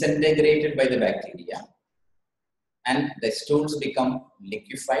is disintegrated by the bacteria, and the stools become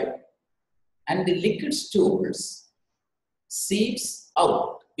liquefied, and the liquid stools seeps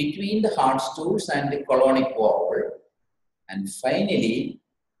out between the hard stools and the colonic wall, and finally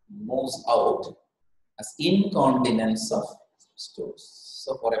moves out as incontinence of stools.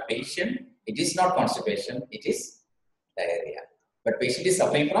 So for a patient, it is not constipation, it is diarrhea. But patient is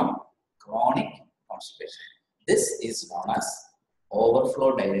suffering from chronic constipation. This is known as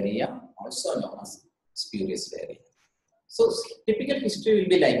overflow diarrhea, also known as spurious diarrhea. So typical history will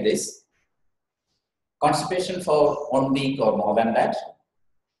be like this. Constipation for 1 week or more than that,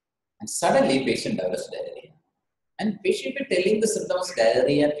 and suddenly patient develops diarrhea. And patient will be telling the symptoms of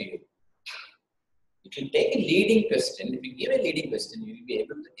diarrhea to you. If you take a leading question, if you give a leading question, you will be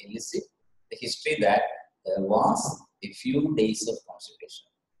able to elicit the history that there was a few days of constipation.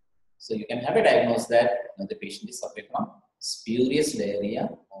 So you can have a diagnosis that the patient is suffering from spurious diarrhea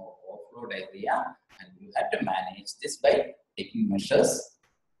or overflow diarrhea, and you have to manage this by taking measures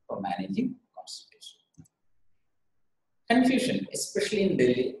for managing constipation. Confusion, especially in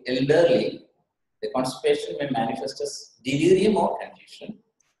the elderly, the constipation may manifest as delirium or confusion,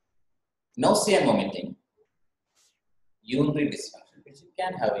 nausea and vomiting, urinary dysfunction, which you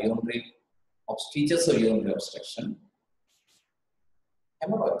can have urinary features of urinary obstruction,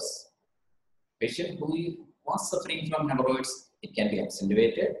 hemorrhoids. Patient who was suffering from hemorrhoids, it can be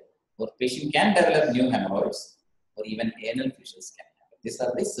accentuated, or patient can develop new hemorrhoids, or even anal fissures can happen. These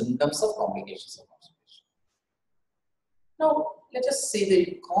are the symptoms of complications of constipation. Now, let us see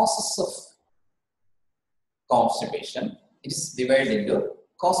the causes of constipation. It is divided into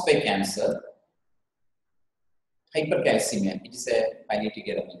caused by cancer, hypercalcemia, it is a palliative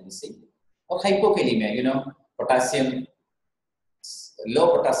care emergency, or hypokalemia, potassium,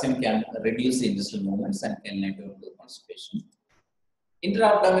 low potassium can reduce the intestinal movements and can lead to constipation.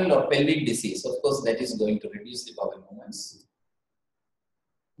 Intra-abdominal or pelvic disease, of course, that is going to reduce the bowel movements.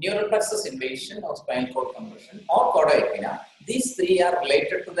 Neural plexus invasion or spinal cord compression or chordoitina, these three are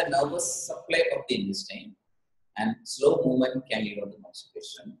related to the nervous supply of the intestine, and slow movement can lead to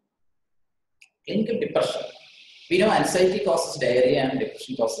constipation. Clinical depression. We know anxiety causes diarrhea and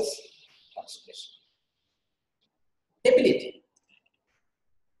depression causes constipation. Debility.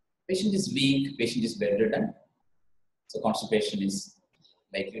 Patient is weak, patient is bedridden, so constipation is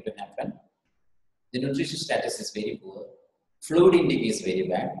likely to happen. The nutrition status is very poor, fluid intake is very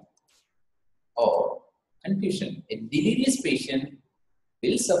bad, or confusion. A delirious patient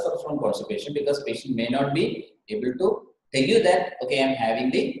will suffer from constipation because patient may not be able to tell you that, okay, I'm having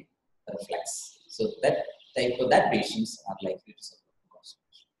the reflux. So that type of that patients are likely to suffer from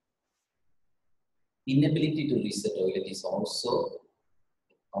constipation. Inability to reach the toilet is also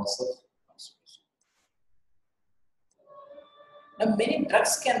a cause of constipation. Now, many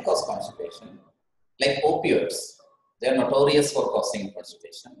drugs can cause constipation, like opioids. They are notorious for causing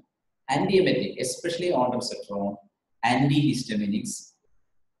constipation. Antiemetic, especially ondansetron, antihistaminics,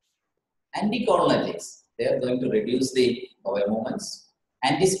 anticholinergics, they are going to reduce the bowel movements.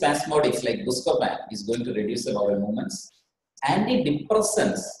 Antispasmodics like Buscopan is going to reduce the bowel movements.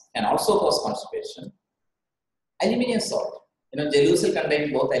 Antidepressants can also cause constipation. Aluminium salt. Gelusil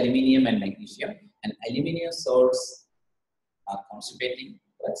contains both aluminium and magnesium, and aluminium salts are constipating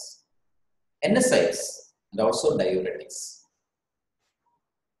drugs. NSAIDs and also diuretics.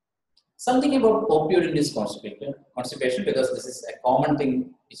 Something about opioid-induced constipation, because this is a common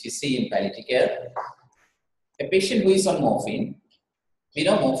thing which we see in palliative care. A patient who is on morphine, we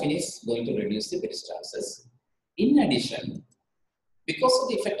know morphine is going to reduce the peristalsis. In addition, because of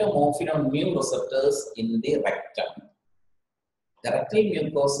the effect of morphine on mu receptors in the rectum, the rectal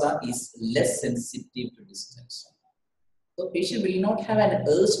mucosa is less sensitive to distension. So patient will not have an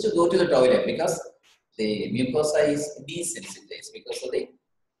urge to go to the toilet because the mucosa is desensitized because of the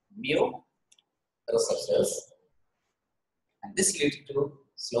mu receptors, and this leads to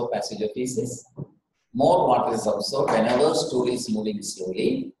slow passage of feces. More water is absorbed whenever stool is moving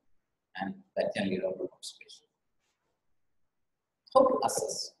slowly, and that can lead to constipation. How to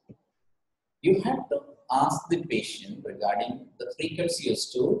assess? You have to ask the patient regarding the frequency of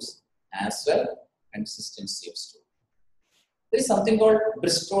stools as well as consistency of stool. There is something called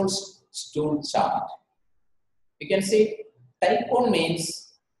Bristol's stool chart. You can see type 1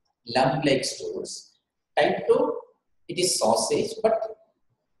 means lump-like stools. Type 2, it is sausage but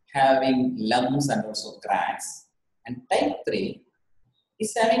having lumps and also cracks. And type 3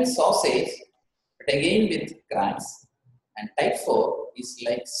 is having sausage but again with cracks. And type 4 is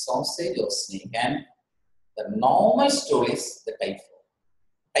like sausage or snake. And the normal stool is the type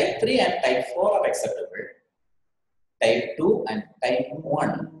 4. Type 3 and type 4 are acceptable. Type 2 and type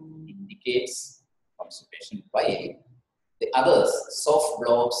 1 indicates constipation. While the others, soft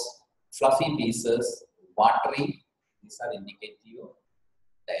blobs, fluffy pieces, watery, these are indicative of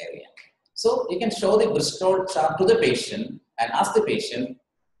diarrhea. So you can show the Bristol chart to the patient and ask the patient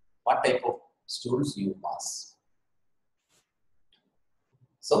what type of stools you pass.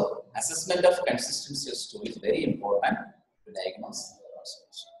 So assessment of consistency of stool is very important to diagnose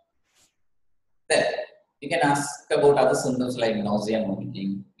constipation. Then you can ask about other symptoms like nausea and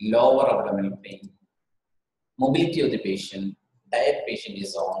vomiting, lower abdominal pain, mobility of the patient, diet patient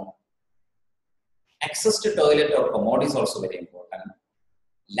is on, access to toilet or commode is also very important.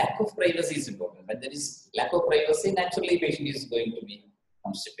 Lack of privacy is important. When there is lack of privacy, naturally patient is going to be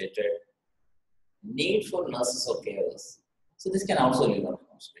constipated. Need for nurses or carers. So this can also lead to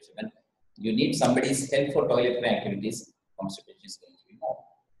constipation. When you need somebody's help for toiletry activities, constipation is going to be more.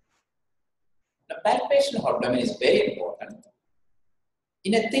 Now, palpation of abdomen is very important.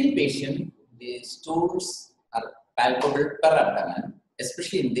 In a thin patient, the stools are palpable per abdomen,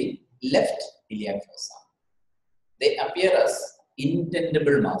 especially in the left iliac fossa. They appear as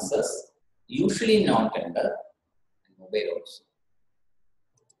intendable masses, usually non-tender and mobile also.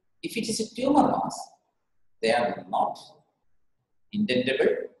 If it is a tumor mass, they are not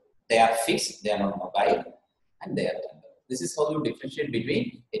intendable, they are fixed, they are not mobile, and they are tender. This is how you differentiate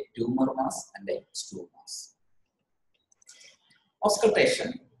between a tumor mass and a stool mass.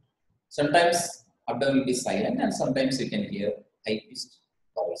 Auscultation. Sometimes abdomen will be silent and sometimes you can hear high-pitched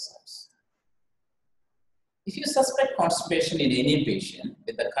vowel sounds. If you suspect constipation in any patient,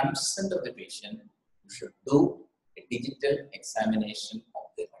 with the consent of the patient, you should do a digital examination of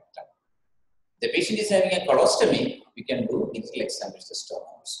the rectum. If the patient is having a colostomy, we can do digital examination of the stomach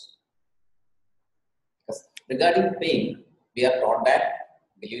also. Because regarding pain, we are taught that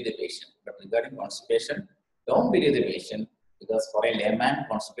believe the patient, but regarding constipation, don't believe the patient, because for a layman,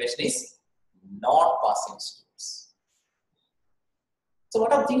 constipation is not passing stools. So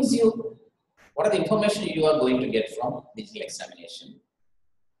what are the information you are going to get from digital examination?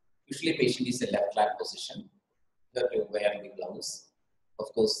 Usually patient is in left lag position. You have to wear the gloves. Of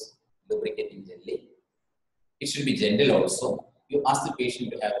course, lubricating gently. It should be gentle also. You ask the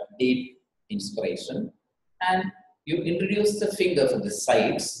patient to have deep inspiration and you introduce the finger from the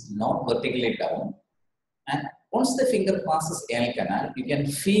sides, not vertically down. And once the finger passes anal canal, you can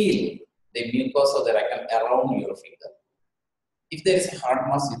feel the mucosa of the rectum around your finger. If there is a hard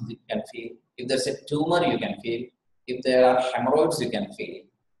mass, you can feel. If there is a tumor, you can feel. If there are hemorrhoids, you can feel.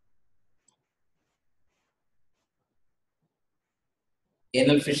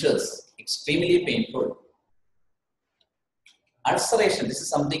 Anal fissures, extremely painful. Ulceration, this is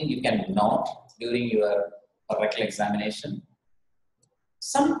something you can note during your rectal examination.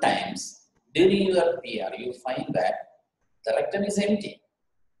 Sometimes during your PR, you find that the rectum is empty.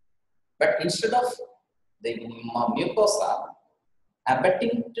 But instead of the mucosa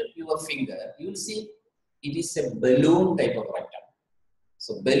abutting to your finger, you will see it is a balloon type of rectum.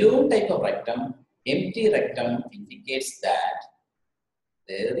 So balloon type of rectum, empty rectum indicates that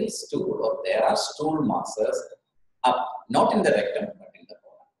there is stool or there are stool masses up, not in the rectum but in the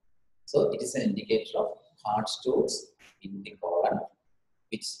colon. So it is an indicator of hard stools in the colon,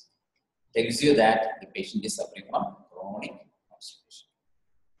 which tells you that the patient is suffering from chronic constipation.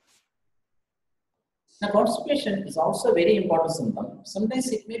 Now, constipation is also a very important symptom.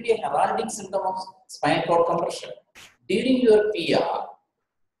 Sometimes it may be a heraldic symptom of spinal cord compression. During your PR,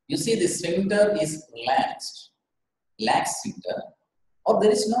 you see the sphincter is relaxed, lax sphincter, or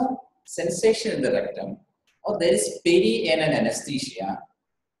there is no sensation in the rectum, or there is perianal anesthesia.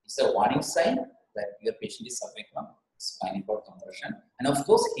 It's a warning sign that your patient is suffering from spinal cord compression. And of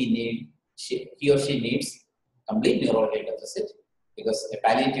course, he or she needs complete neurological deficit because a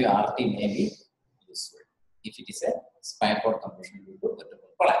palliative RT may be useful if it is a spinal cord compression due to vertebral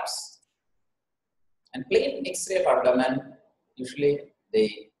collapse. And plain X-ray of abdomen, usually the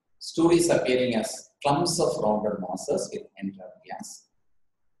stool is appearing as clumps of rounded masses with enteral gas.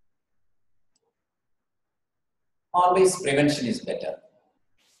 Always prevention is better.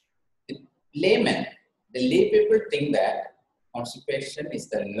 The laymen, the lay people think that constipation is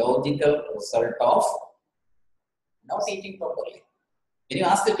the logical result of not eating properly. When you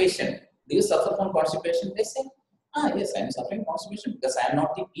ask the patient, do you suffer from constipation? They say, yes, I am suffering constipation because I am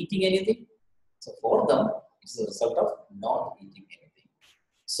not eating anything. So for them, it's the result of not eating anything.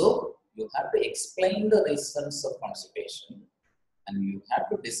 So you have to explain the reasons of constipation and you have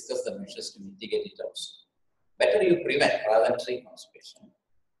to discuss the measures to mitigate it also. Better you prevent rather than treat constipation.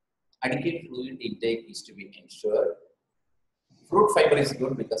 Adequate fluid intake is to be ensured. Fruit fiber is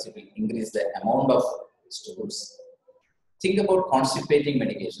good because it will increase the amount of stools. Think about constipating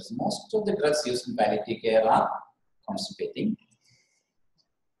medications. Most of the drugs used in palliative care are constipating.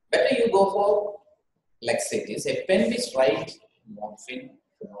 Better you go for laxatives. A pen which writes morphine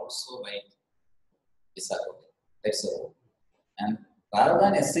should also write bisacodyl. That's all. And rather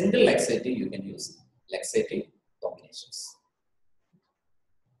than a single laxative, you can use laxative combinations.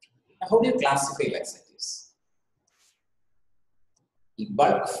 Now, how do you classify laxatives?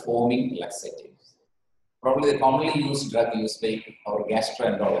 Bulk forming laxatives. Probably the commonly used drug used by our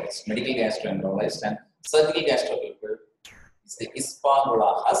gastroenterologist, medical gastroenterologist, and surgical gastro people is the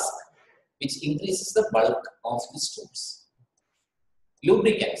Ispagula husk, which increases the bulk of the stools.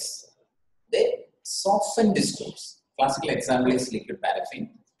 Lubricants, they soften the stools. Classical example is liquid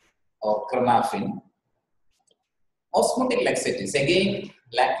paraffin or crenafin. Osmotic laxatives, again,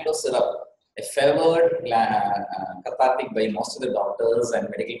 lactose syrup, a favored cathartic by most of the doctors and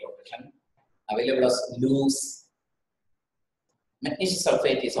medical profession, available as loose. Magnesium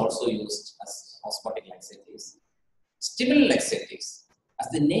sulfate is also used as osmotic laxatives. Stimulant laxatives, as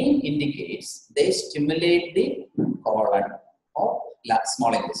the name indicates, they stimulate the colon or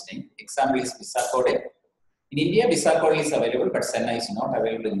small intestine. Example is bisacodyl. In India, bisacodyl is available, but senna is not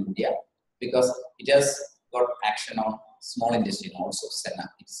available in India because it has got action on small intestine also, senna.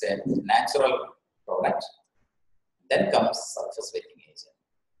 It's a natural product. Then comes surface wetting agent.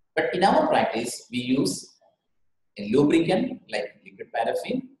 But in our practice, we use a lubricant like liquid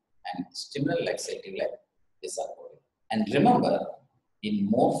paraffin and stimulant laxative like bisacodyl. And remember, in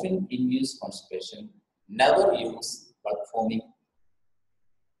morphine-induced constipation, never use bulk-forming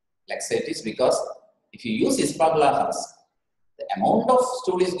laxatives because if you use Ispagula husk, the amount of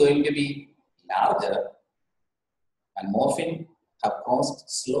stool is going to be larger and morphine have caused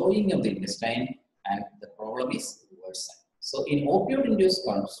slowing of the intestine and the problem is worsened. So in opioid-induced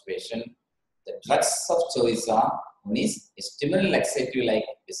constipation, the drugs of choice are one is a stimulant laxative like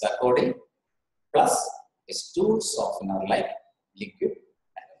bisacodyl plus a stool softener like liquid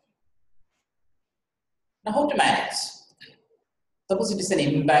paraffin. Now how to manage? Suppose it is an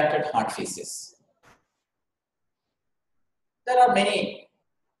impacted heart feces. There are many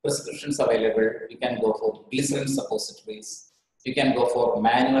prescriptions available. You can go for glycerin suppositories. You can go for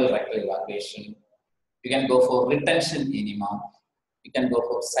manual rectal evacuation. You can go for retention enema. You can go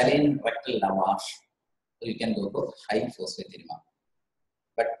for saline rectal lavage. So you can go for high phosphate enema.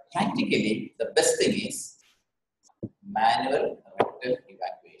 But practically, the best thing is manual rectal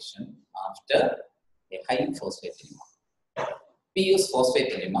evacuation after a high phosphate enema. We use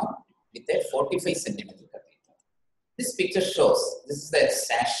phosphate enema with a 45 centimeter catheter. This picture shows, this is the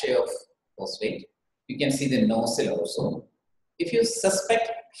sachet of phosphate. You can see the nozzle also. If you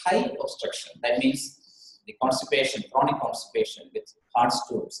suspect high obstruction, that means the constipation, chronic constipation with hard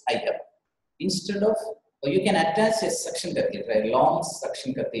stools high up, instead of Or you can attach a suction catheter, a long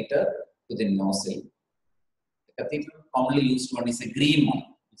suction catheter to the nostril. The catheter commonly used one is a green one,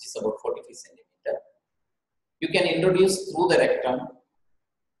 which is about 45 centimeter. You can introduce through the rectum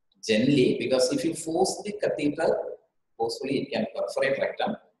gently, because if you force the catheter, forcefully it can perforate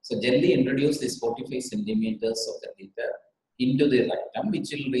rectum. So gently introduce this 45 centimeters of catheter into the rectum, which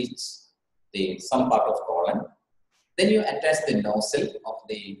will reach some part of colon. Then you attach the nozzle of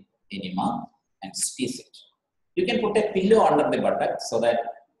the enema and squeeze it. You can put a pillow under the buttock so that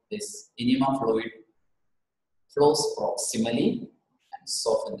this enema fluid flows proximally and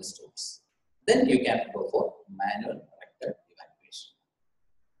soften the stools. Then you can go for manual rectal evacuation.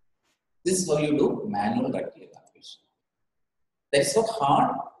 This is how you do manual rectal evacuation. That is for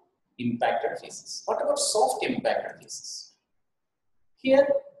hard impacted cases. What about soft impacted cases? Here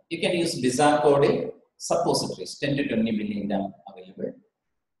you can use Bisacodyl suppositories, 10 to 20 milligram available.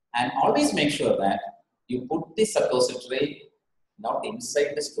 And always make sure that you put the suppository not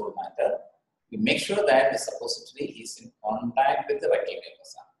inside the stool matter. You make sure that the suppository is in contact with the rectal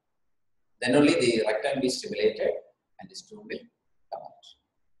mucosa. Then only the rectum will be stimulated and the stool will come out.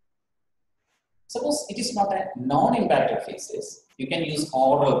 Suppose it is not a non-impacted phases, you can use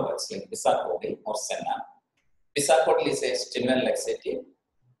oral drugs like Bisacodyl or Senna. Bisacodyl is a stimulant laxative,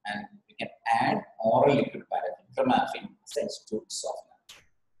 and you can add oral liquid paraffin, trimethoprim, as a stool softener.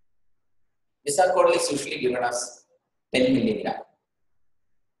 Bisacodyl is usually given as 10 milligram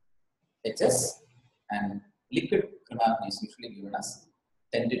HS, and liquid trimethoprim is usually given as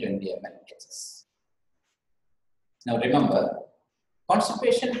 10 to 20 ml HS. Now remember,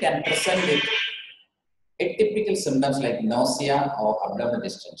 constipation can present with atypical symptoms like nausea or abdominal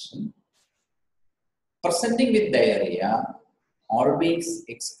distension. Presenting with diarrhea, always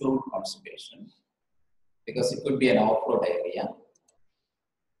exclude constipation because it could be an overflow diarrhea.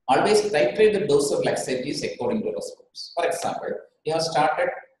 Always titrate the dose of laxatives according to response. For example, you have started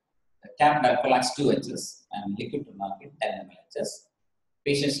Camp Dalcolax 2 Hs and liquid trimethoprim 10 ml Hs.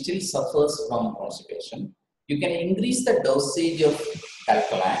 Patient still suffers from constipation. You can increase the dosage of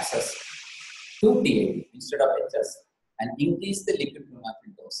Dalcolax as 2 TAD instead of Hs and increase the liquid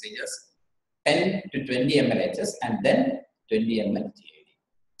trimethoprim dosages 10 to 20 ml Hs and then 20 ml TAD.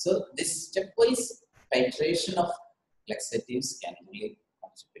 So this stepwise titration of laxatives can relieve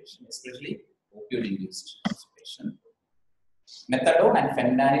constipation, especially opioid-induced constipation. Methadone and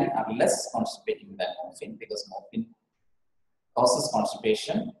fentanyl are less constipating than morphine because morphine causes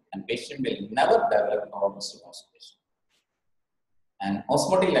constipation and patient will never develop problems to constipation. And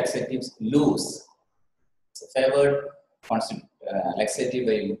osmotic laxatives loose. It's a favored laxative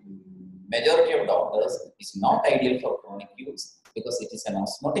by majority of doctors. Is not ideal for chronic use because it is an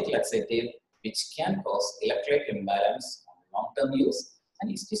osmotic laxative which can cause electrolyte imbalance on long-term use,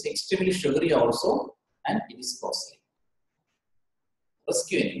 and it is extremely sugary also, and it is costly.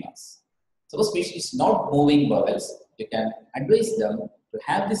 Rescue enemas. Suppose patient is not moving bowels, you can advise them to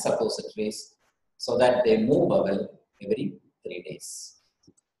have the suppositories so that they move bowel every 3 days.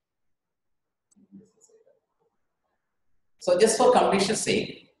 So just for completion's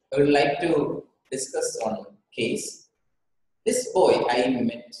sake, I would like to discuss one case. This boy I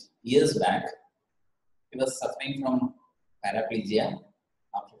met years back. He was suffering from paraplegia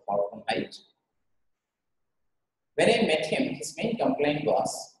after fall from height. When I met him, his main complaint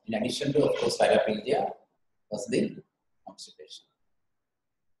was, in addition to of course paraplegia, was the constipation.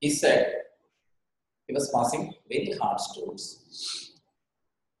 He said he was passing very hard stools.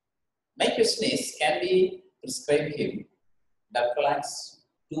 My question is, can we prescribe him Dalcolax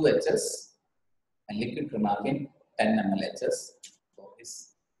 2 Hs and liquid trimethoprim 10 ml Hs for his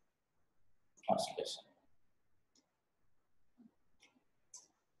constipation?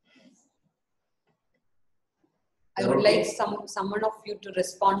 I would like someone of you to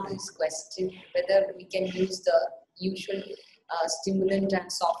respond to his question, whether we can use the usual stimulant and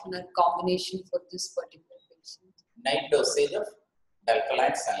softener combination for this particular patient. Night dosage of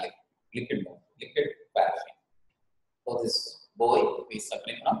Dalcolax and liquid paraffin for this boy who is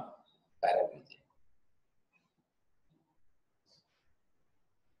suffering from paraplegia.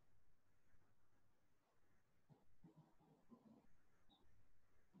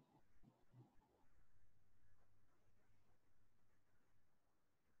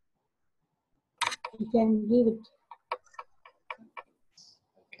 You can give it.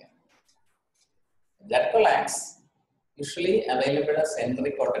 Okay. Dalcolax usually available as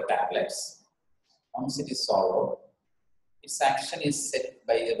enteric-coated tablets. Once it is swallowed, its action is set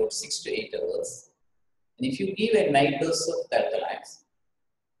by about 6 to 8 hours. And if you give a night dose of Dalcolax,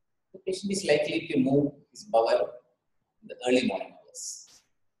 the patient is likely to move his bowel in the early morning hours.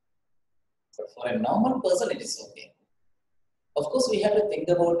 But for a normal person, it is okay. Of course, we have to think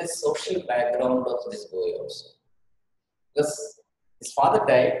about the social background of this boy also. Because his father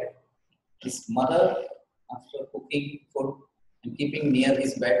died, his mother, after cooking food and keeping near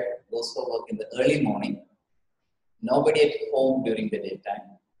his bed, goes for work in the early morning. Nobody at home during the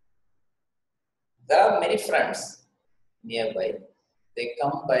daytime. There are many friends nearby. They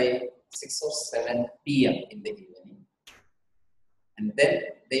come by 6 or 7 p.m. in the evening. And then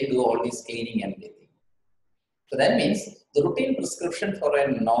they do all this cleaning and everything. So that means the routine prescription for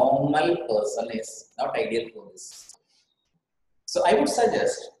a normal person is not ideal for this. So I would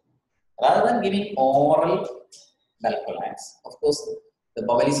suggest, rather than giving oral Dalcolax, of course, the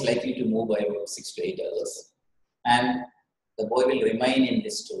bowel is likely to move by about 6 to 8 hours. And the boy will remain in the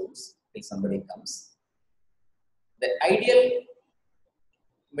stools till somebody comes. The ideal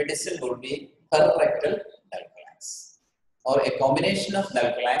medicine would be perrectal Dalcolax, or a combination of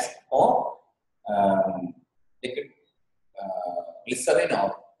Dalcolax or liquid glycerin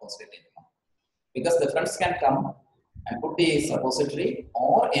or phosphate enema. Because the friends can come and put the suppository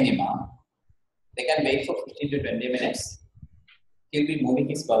or enema. They can wait for 15 to 20 minutes. He'll be moving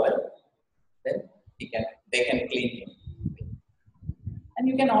his bowel. Then they can clean him. And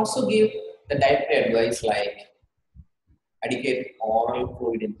you can also give the dietary advice like adequate oral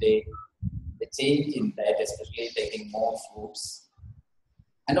fluid intake, the change in diet, especially taking more fruits,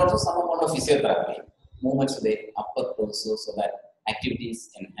 and also some amount of physiotherapy, movements to the upper torso so that activity is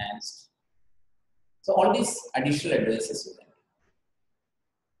enhanced. So all these additional advices you can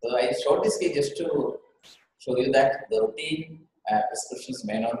do. So I showed this case just to show you that the routine prescriptions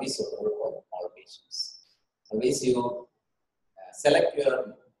may not be suitable for all patients. Always you select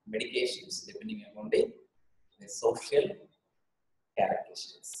your medications depending upon the social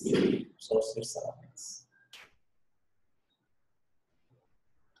characteristics, social surroundings.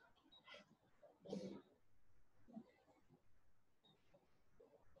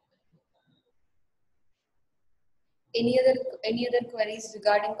 Any other queries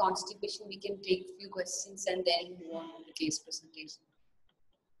regarding constipation? We can take few questions and then move on to the case presentation.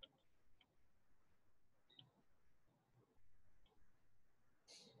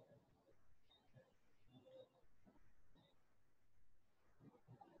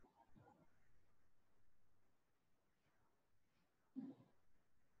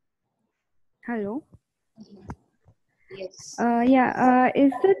 Hello. Yes.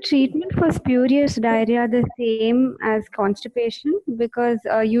 Is the treatment for spurious diarrhea the same as constipation? Because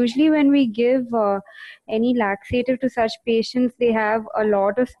usually when we give any laxative to such patients, they have a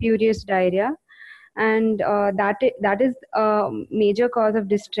lot of spurious diarrhea, and that is a major cause of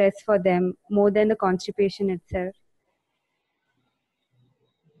distress for them more than the constipation itself.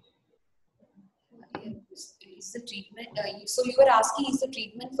 Is the treatment? So you were asking, is the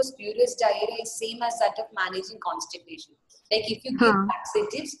treatment for spurious diarrhea same as that of managing constipation? Like if you give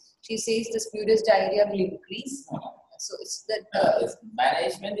laxatives, she says the spurious diarrhea will increase. So it's the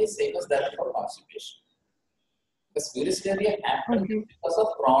management is same as that for constipation. The spurious diarrhea happens because of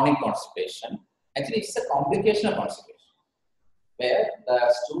chronic constipation. Actually, it's a complication of constipation where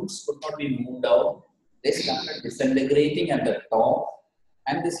the stools could not be moved out. They started disintegrating at the top,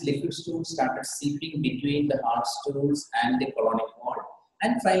 and this liquid stool started seeping between the hard stools and the colonic wall,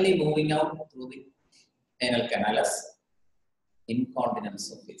 and finally moving out through the anal canal as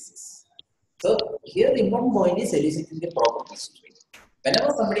incontinence of feces. So here the important point is eliciting the proper history.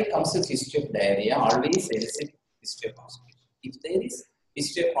 Whenever somebody comes with history of diarrhea, always elicit history of constipation. If there is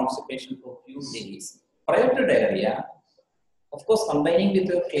history of constipation for a few days prior to diarrhea, of course, combining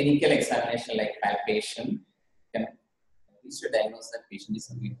with a clinical examination like palpation, can reach to diagnose that patient is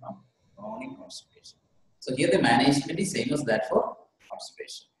suffering from chronic constipation. So here the management is same as that for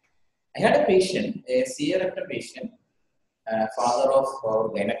constipation. I had a patient, a CRFT patient, father of our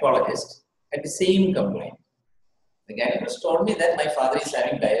gynecologist, had the same complaint. The gynecologist told me that my father is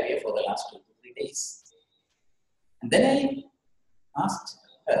having diarrhea for the last 2 to 3 days. And then I asked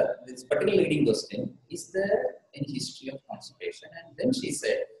her this particular leading question, is there any history of constipation? And then she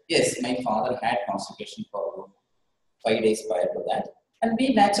said, yes, my father had constipation for about 5 days prior to that. And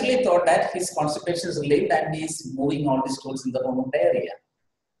we naturally thought that his constipation is relieved and he is moving all the stools in the form of diarrhea.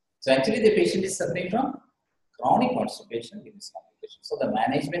 So actually the patient is suffering from chronic constipation with this complication. So the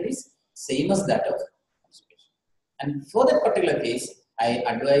management is same as that of constipation. And for that particular case, I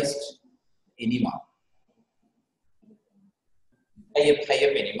advised enema.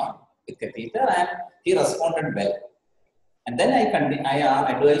 High-up enema with catheter, and he responded well. And then I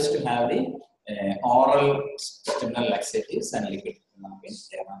advised to have the oral stimulant laxatives and liquid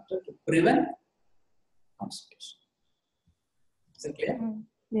thereafter to prevent constipation. Is it clear?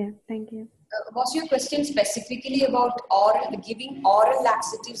 Yeah, thank you. Was your question specifically about giving oral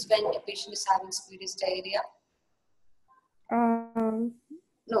laxatives when a patient is having spurious diarrhea?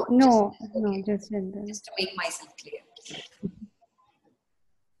 No, No, okay. just in the. Just to make myself clear.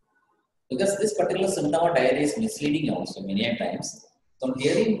 Because this particular symptom of diarrhea is misleading also many a times. So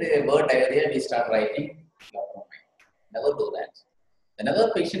hearing the word diarrhea, we start writing. Never do that.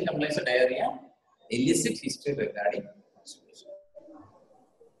 Whenever patient complains of diarrhea, elicit history regarding constipation.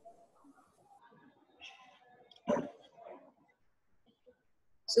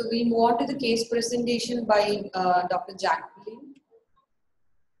 So we move on to the case presentation by Dr. Jacqueline.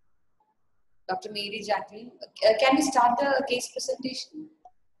 Dr. Mary Jacqueline. Can we start the case presentation?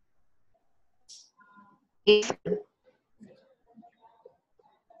 Yes.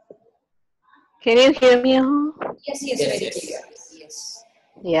 Can you hear me? Yes, Yes, very yes. clear. Yes.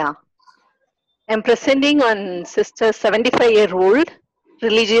 Yeah. I'm presenting on Sister 75-year-old,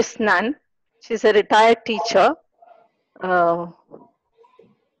 religious nun. She's a retired teacher.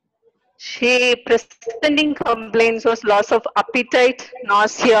 She presenting complaints was loss of appetite,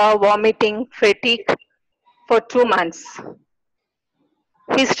 nausea, vomiting, fatigue for 2 months.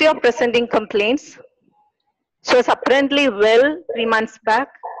 History of presenting complaints. She was apparently well 3 months back.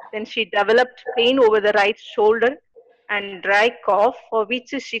 Then she developed pain over the right shoulder and dry cough, for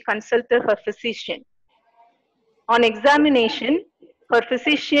which she consulted her physician. On examination, her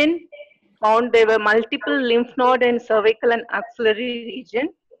physician found there were multiple lymph node and cervical and axillary region.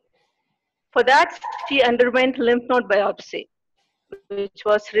 For that, she underwent lymph node biopsy, which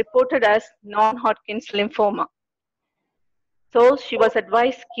was reported as non-Hodgkin's lymphoma. So she was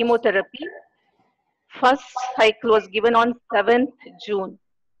advised chemotherapy. First cycle was given on 7th June.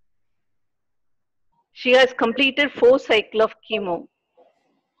 She has completed 4 cycles of chemo.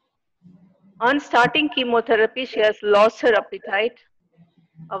 On starting chemotherapy, she has lost her appetite,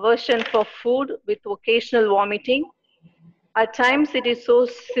 aversion for food with occasional vomiting. At times it is so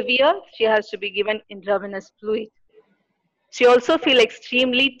severe, she has to be given intravenous fluid. She also feels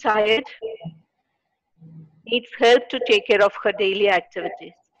extremely tired, needs help to take care of her daily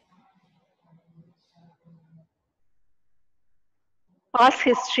activities. Past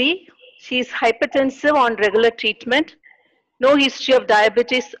history, she is hypertensive on regular treatment, no history of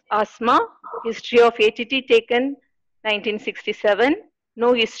diabetes, asthma, history of ATT taken 1967,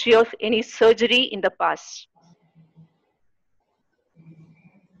 no history of any surgery in the past.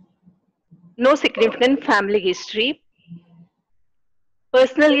 No significant family history.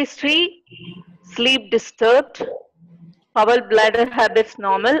 Personal history, sleep disturbed, bowel bladder habits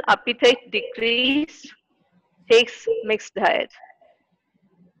normal, appetite decreased, takes mixed diet.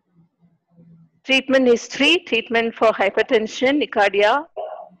 Treatment history, treatment for hypertension, cardia,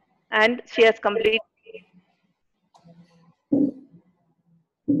 and she has completed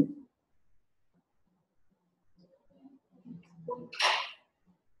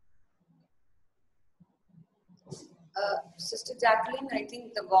Sister Jacqueline, I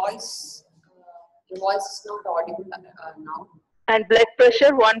think the voice, your voice is not audible now. and blood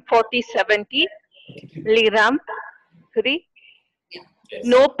pressure 140/70 milligram. Yeah. Yes.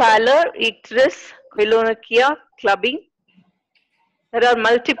 No pallor, icterus, koilonychia, clubbing. There are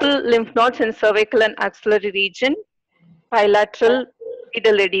multiple lymph nodes in cervical and axillary region, bilateral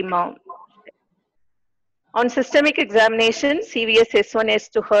pedal edema. On systemic examination, CVS S1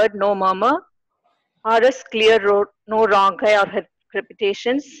 S2 heard no murmur, RS clear, no rhonchi or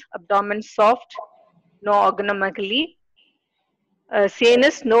crepitations, abdomen soft, no organomegaly,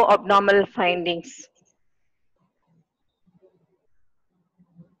 CNS no abnormal findings.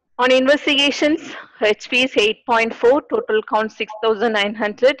 On investigations, HP is 8.4, total count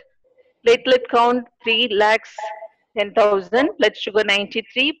 6,900, platelet count 3,10,000, blood sugar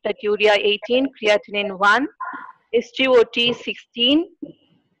 93, blood urea 18, creatinine 1, SGOT 16,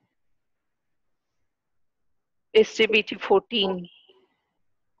 SGBT 14,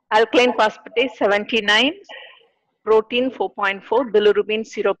 alkaline phosphatase 79, protein 4.4, bilirubin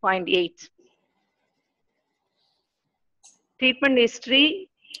 0.8. Treatment history,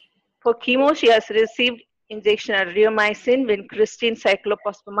 for chemo, she has received injection of rheomycin, vincristine,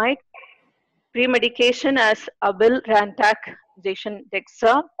 cyclophosphamide, pre-medication as Abil, Rantac, injection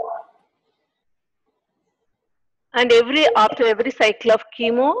Dexa, and after every cycle of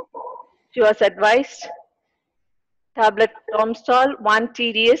chemo, she was advised tablet Tomstol 1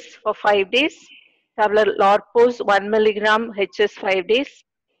 TDS for 5 days, tablet Lorpose 1 milligram HS 5 days,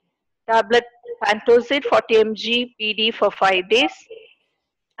 tablet Pantozid 40 mg PD for 5 days,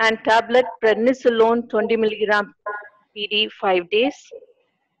 and tablet prednisolone 20 milligram PD 5 days,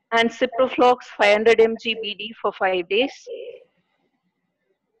 and ciproflox 500 mg BD for 5 days.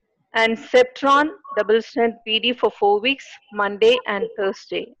 and Septron double strength BD for 4 weeks, Monday and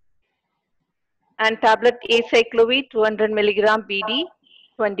Thursday. And tablet acyclovir 200 milligram BD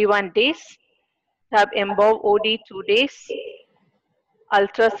 21 days. Tab Embov OD 2 days.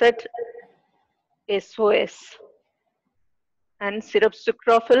 Ultraset SOS. And syrup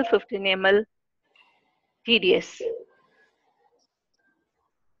sucralfate 15 ml TDS.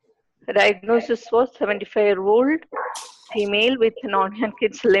 Diagnosis was 75-year-old female with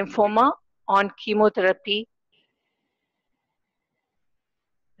non-Hodgkin's lymphoma on chemotherapy.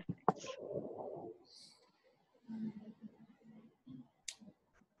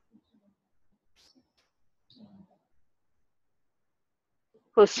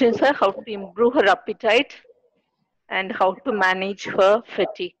 Questions are how to improve her appetite and how to manage her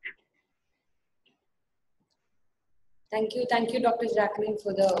fatigue. Thank you, Dr. Jacqueline,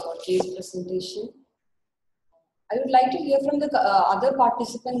 for the case presentation. I would like to hear from the other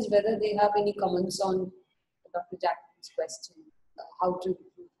participants whether they have any comments on Dr. Jacqueline's question, how to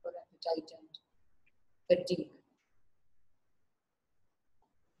improve her appetite and fatigue.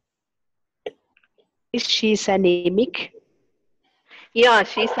 She's anemic. Yeah,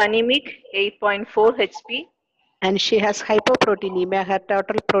 she's anemic, 8.4 HP. And she has hypoproteinemia. Her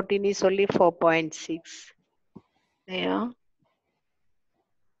total protein is only 4.6. Yeah.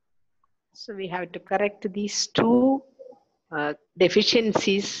 So we have to correct these two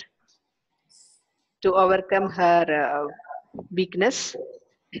deficiencies to overcome her weakness.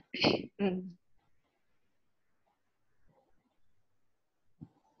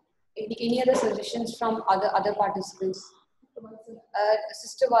 Any other suggestions from other participants?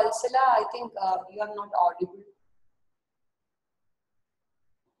 Sister Valsala, I think you are not audible.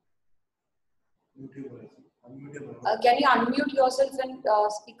 Can you unmute yourself and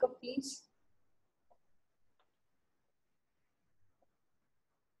speak up, please?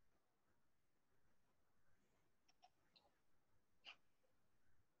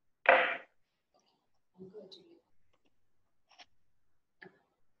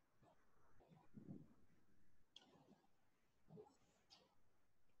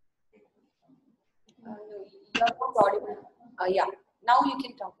 No, you are not audible. Yeah, now you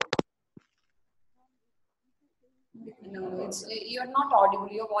can talk. No, you're not audible.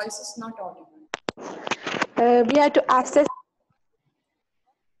 Your voice is not audible. We have to access.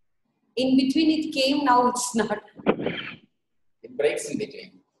 In between it came, now it's not. It breaks in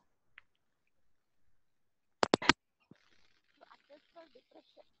between.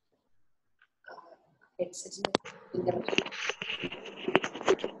 It's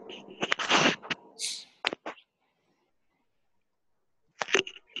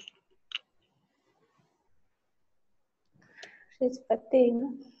She's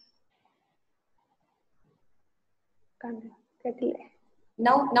fatigued.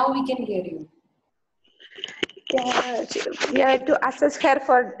 Now we can hear you. Yeah, we have to assess her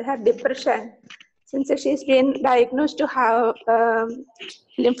for her depression since she's been diagnosed to have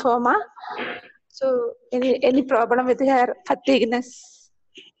lymphoma. So any problem with her fatigueness?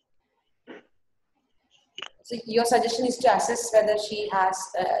 So your suggestion is to assess whether she has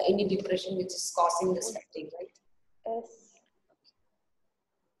any depression which is causing this fatigue, right? Yes.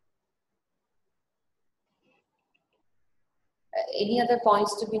 Any other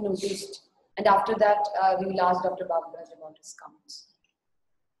points to be noticed? And after that, we will ask Dr. Baburas about his comments.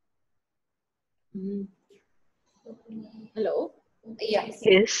 Hello. Yes.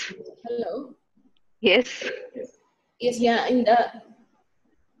 Yes. Hello. Yes. Yes. Yeah.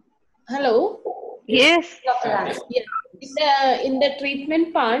 Hello. Yes. Dr. Hans. Yeah. In the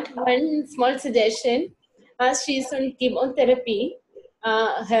treatment part, one small suggestion: as she is on chemotherapy,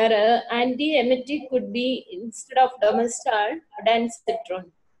 her anti-emetic could be instead of domestal,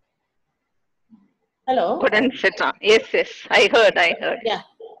 Citron. Hello. Citron. Yes. I heard. Yeah.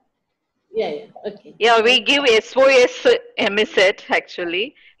 Okay. Yeah, we give SOS Emiset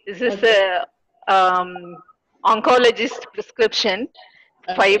actually. This is a oncologist prescription.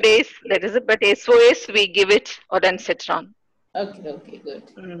 Okay. 5 days, that is it, but SOS we give it Citron. Okay, good.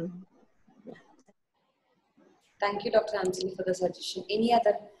 Thank you, Dr. Anthony, for the suggestion. Any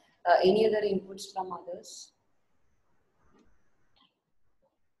other inputs from others?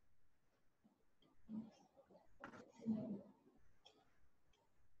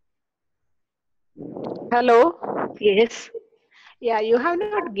 Hello. Yes. Yeah, you have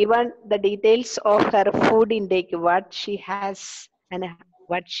not given the details of her food intake, what she has and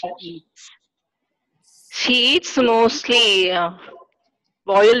what she eats. She eats mostly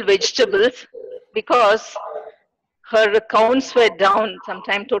boiled vegetables because her counts were down.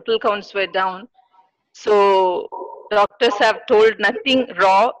 Sometimes total counts were down. So doctors have told nothing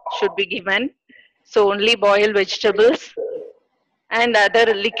raw should be given. So only boiled vegetables and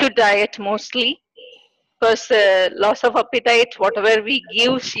other liquid diet mostly. Because loss of appetite, whatever we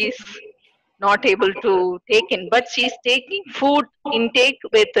give, she's not able to take in. But she's taking food intake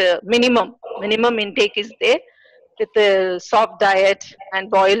with minimum intake is there with soft diet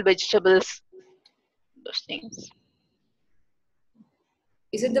and boiled vegetables, those things.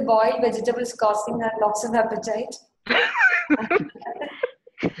 Is it the boiled vegetables causing her loss of appetite?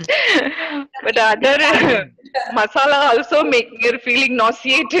 But other masala also make her feeling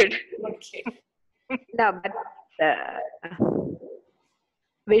nauseated. Okay. No, but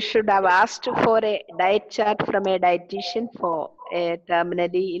we should have asked for a diet chart from a dietitian for a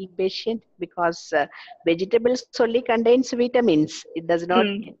terminally ill patient, because vegetables only contains vitamins. It does not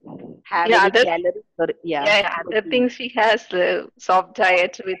have Yeah, any other, calories or other protein. things she has soft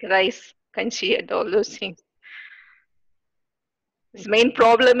diet with rice, kanchi and all those things. His main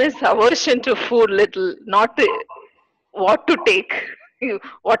problem is aversion to food, little, not what to take.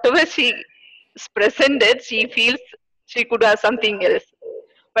 Whatever she is presented, she feels she could have something else.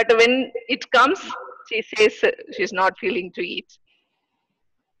 But when it comes, she says she's not feeling to eat.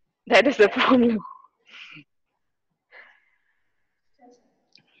 That is the problem.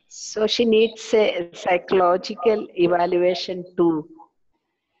 So she needs a psychological evaluation to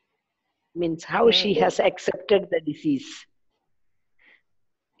means how she has accepted the disease.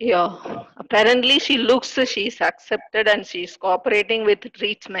 Yeah, apparently she looks she's accepted and she's cooperating with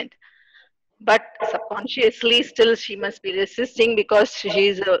treatment. But subconsciously, still she must be resisting because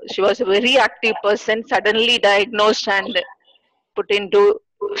she was a very active person, suddenly diagnosed and put into.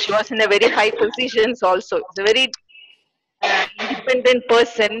 She was in a very high positions also. It's a very independent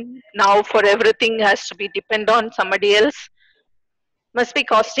person. Now for everything has to be depend on somebody else. Must be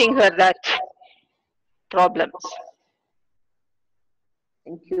costing her that problems.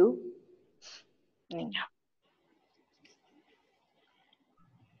 Thank you. Yeah.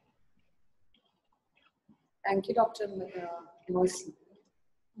 Thank you, Dr. Mercy,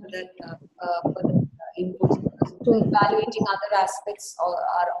 for the input. To evaluating other aspects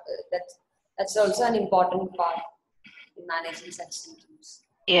that's also an important part in managing such symptoms.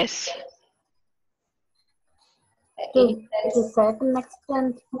 Yes. To certain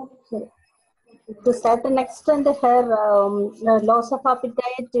extent, her loss of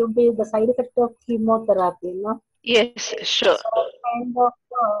appetite will be the side effect of chemotherapy, no? Yes, sure. So kind of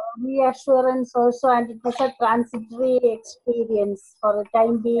reassurance also, and it was a transitory experience. For the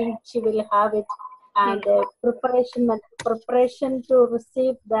time being, she will have it, and preparation to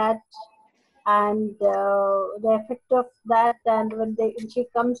receive that, and the effect of that, and when she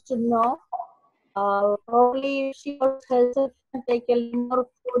comes to know. Probably if she was hesitant to take a little more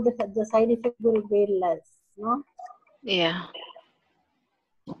food, the side effect will be less, no? Yeah.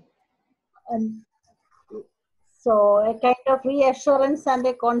 And so a kind of reassurance and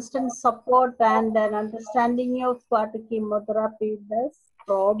a constant support and an understanding of what chemotherapy does,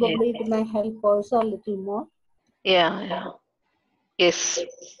 probably it may help also a little more. Yeah. Yes.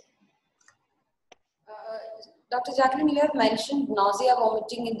 Dr. Jacqueline, you have mentioned nausea,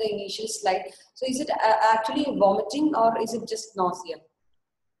 vomiting in the initial slide. So is it actually vomiting or is it just nausea?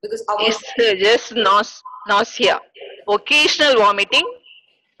 Because it's just nausea, occasional vomiting,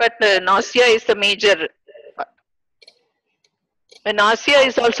 but nausea is the major part. The nausea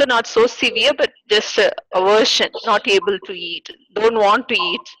is also not so severe, but just aversion, not able to eat, don't want to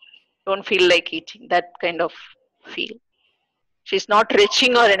eat, don't feel like eating, that kind of feel. She's not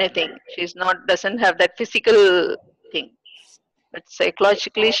retching or anything. She's not, doesn't have that physical thing. But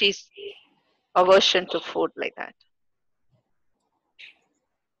psychologically, she's aversion to food like that.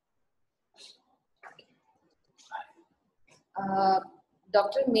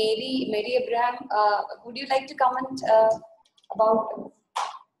 Dr. Mary Abraham, would you like to comment about?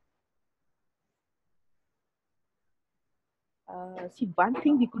 See, one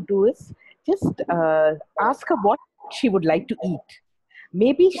thing we could do is just ask her what she would like to eat.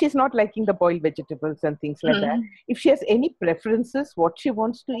 Maybe she's not liking the boiled vegetables and things like that. If she has any preferences, what she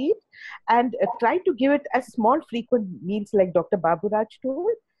wants to eat, and try to give it as small, frequent meals like Dr. Baburaj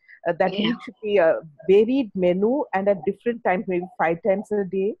told. That meal should be a varied menu and at different times, maybe 5 times a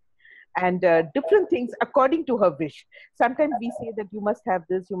day. And different things according to her wish. Sometimes we say that you must have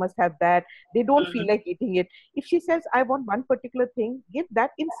this, you must have that. They don't feel like eating it. If she says, I want one particular thing, give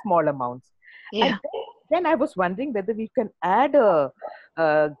that in small amounts. And then I was wondering whether we can add a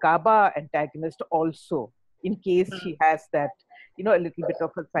GABA antagonist also, in case she has that, a little bit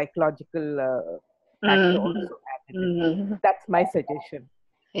of a psychological factor also added. That's my suggestion.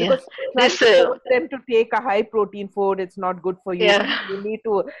 Yeah. Because trying This, to force them to take a high protein food, it's not good for you. yeah, You need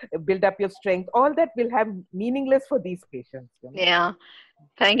to build up your strength. All that will have meaningless for these patients. You know? yeah.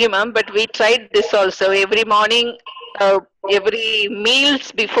 Thank you, ma'am. But we tried this also. Every morning, every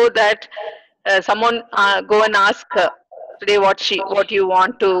meals before that, someone go and ask today what you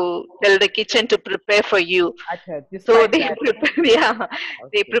want to tell the kitchen to prepare for you. Acha, So despite they that. prepare, yeah,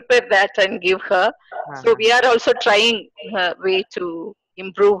 they Okay. prepare that and give her. So Uh-huh. we are also trying way to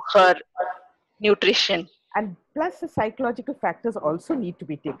improve her nutrition. And plus, the psychological factors also need to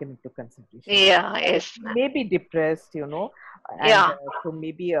be taken into consideration. Yeah, yes, She ma'am. may be depressed, you know, and Yeah. so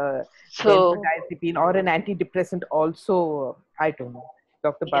maybe a So benzodiazepine or an antidepressant also, I don't know.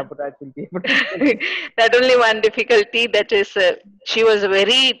 Dr. yeah. Baburaj will be able to tell you. That only one difficulty, that is she was a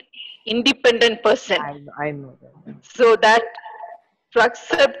very independent person. I know that. So that to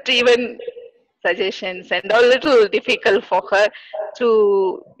accept even suggestions and a little difficult for her.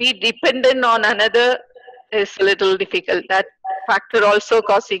 To be dependent on another is a little difficult. That factor also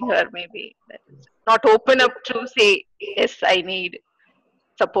causing her maybe that is not open up to say yes, I need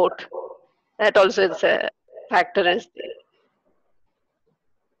support. That also is a factor is there.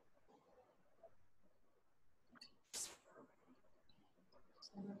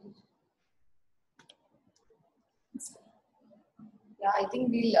 Yeah, I think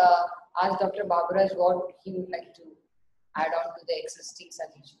we'll ask Dr. Baburaj what he would like to add on to the existing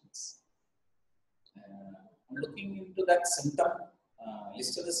suggestions. I'm looking into that symptom,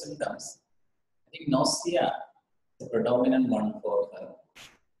 list of the symptoms. I think nausea is the predominant one for her.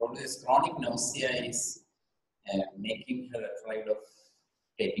 Probably this chronic nausea is making her afraid of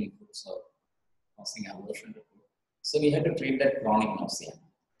taking foods or causing aversion to food. So we have to treat that chronic nausea.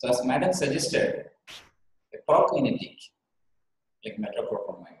 So as Madam suggested, a prokinetic like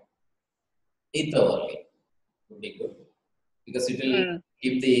metoclopramide, eat early would be good because it will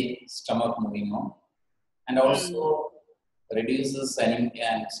keep the stomach moving on and also reduces anemia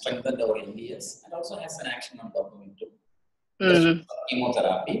and strengthens our LDS and also has an action on dopamine too. Because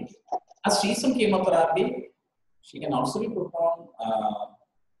chemotherapy. As she's on chemotherapy, she can also be put on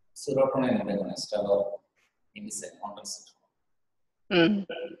serotonin antagonist or Mm.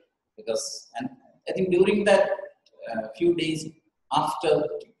 because and I think during that few days after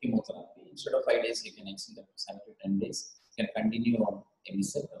chemotherapy, instead of 5 days, you can extend it to 7 to 10 days. You can continue on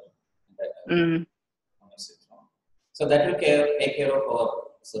emisset or so that will take care of our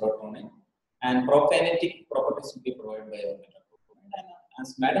serotonin and prokinetic properties will be provided by our metoclopramide. And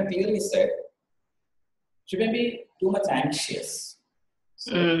as Madam clearly said, she may be too much anxious.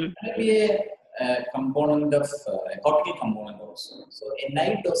 So there may be a component of a cortical component also. So a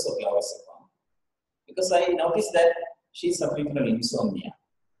night dose of lorazepam. Because I noticed that she's suffering from insomnia.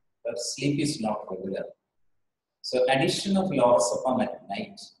 Her sleep is not regular. So addition of lorazepam at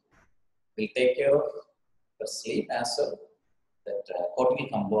night will take care of her sleep as well that cortical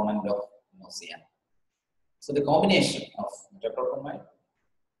component of nausea. So the combination of metoclopramide,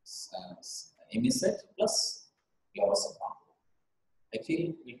 emisset plus lorazepam, I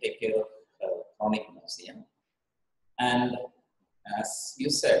feel will take care of chronic nausea. And as you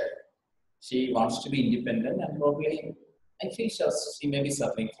said, she wants to be independent and probably I feel she may be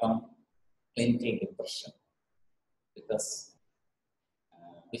suffering from clinical depression because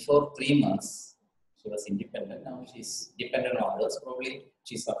before 3 months she was independent. Now she's dependent on others. Probably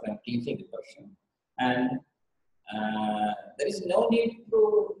she's suffering clinical depression, and there is no need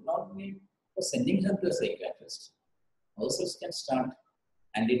for sending her to a psychiatrist. Nurses can start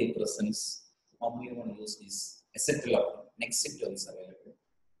antidepressants. Normally, you want to use these acetalopram. Nexitol is available.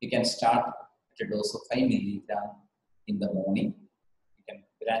 You can start at a dose of 5 milligram in the morning. You can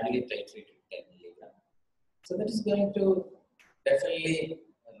gradually titrate to 10 milligram. So that is going to definitely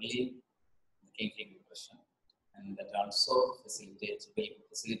relieve the clinical depression, and that also will facilitate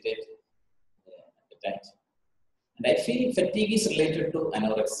the appetite. And I feel fatigue is related to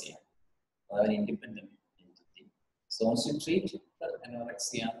anorexia, or an independent entity. So once you treat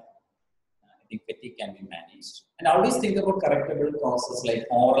anorexia, I think fatigue can be managed. And always think about correctable causes like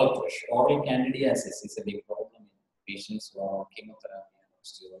oral pressure. Oral candidiasis is a big problem in patients who are on chemotherapy and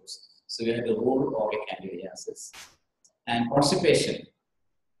steroids. So we have to rule oral candidiasis. And constipation.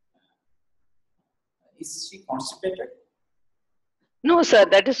 Is she constipated? No, sir,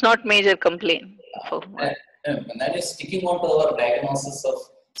 that is not major complaint. That is sticking on to our diagnosis of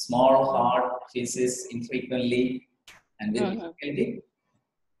small heart feces infrequently and with difficulty.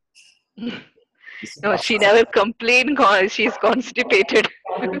 No, she never complained. She's constipated.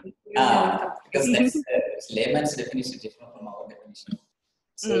 Because that's layman's definition different from our definition.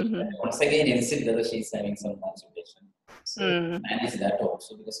 So once again, elicit whether she's having some constipation. So manage that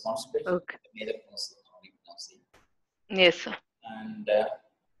also because constipation is a major cause of chronic nausea. Yes, sir. And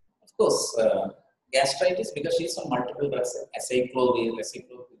of course, gastritis because she's on multiple drugs. Acyclovir is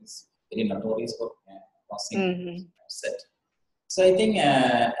very notorious for causing upset. So I think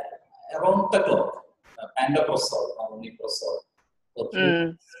around the clock, pantoprazole or omeprazole for 3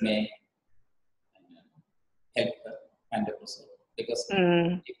 weeks may help pantoprazole because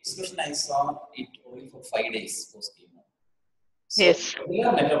especially I saw it only for 5 days post chemo. So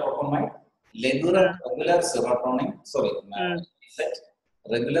regular metoclopramide, regular serotonin,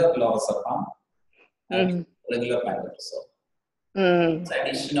 regular lorazepam, and regular pantoprazole. It's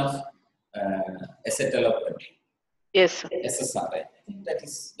addition of acetylopramide. Yes. SSRI. I think that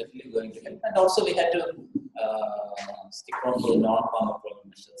is definitely going to help. And also we had to stick on the non-pharmacological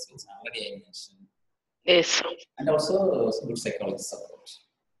measures, which already I mentioned. Yes. And also good psychology support.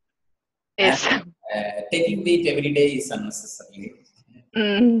 Yes. And, taking meat every day is unnecessary.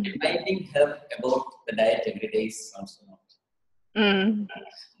 Reminding her about the diet every day is also not.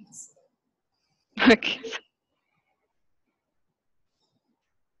 Okay.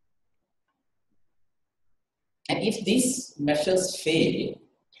 And if these measures fail,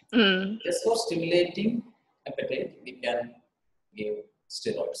 just for stimulating appetite, we can give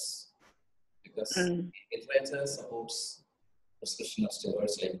steroids because literature supports prescription of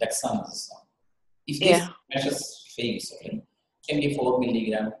steroids like dexamethasone. If these measures fail, can be 4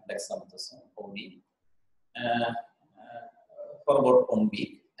 milligram dexamethasone OD for about 1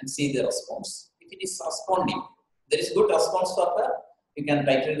 week and see the response. If it is responding, there is good response for her, you can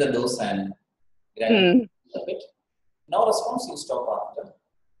titrate the dose and gradually a bit. No response, you stop after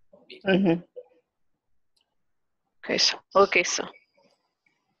 1 week. Okay, sir. Okay, sir.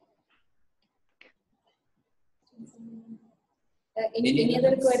 Any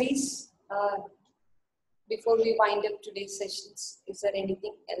other queries before we wind up today's sessions? Is there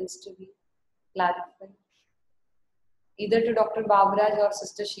anything else to be clarified? Either to Dr. Baburaj or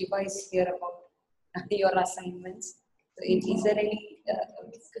Sister Shiva is here about your assignments. So is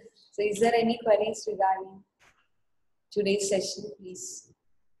there any queries regarding today's session, please?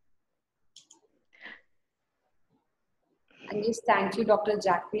 And just thank you, Dr.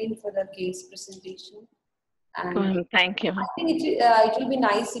 Jacqueline, for the case presentation. And thank you. I think it will be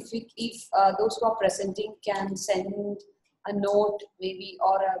nice if those who are presenting can send a note maybe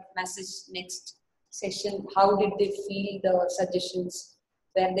or a message next session. How did they feel the suggestions?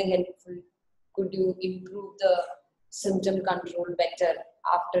 Were they helpful? Could you improve the symptom control better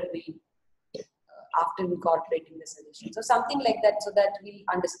after incorporating the suggestions? So something like that so that we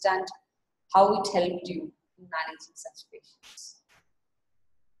understand how it helped you in managing such patients.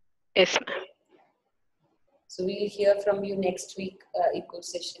 Yes. So we'll hear from you next week, eco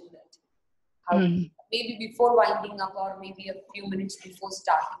session. That how maybe before winding up or maybe a few minutes before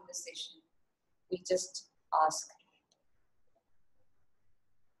starting the session, we'll just ask.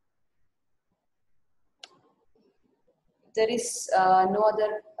 If there is no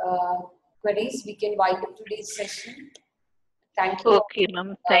other queries, we can wind up today's session. Thank you. Okay,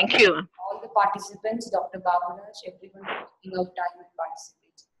 ma'am. Thank you. All the participants, Dr. Baburaj, everyone for taking out time and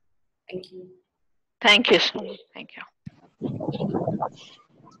participating. Thank you. Thank you, sir. Thank you.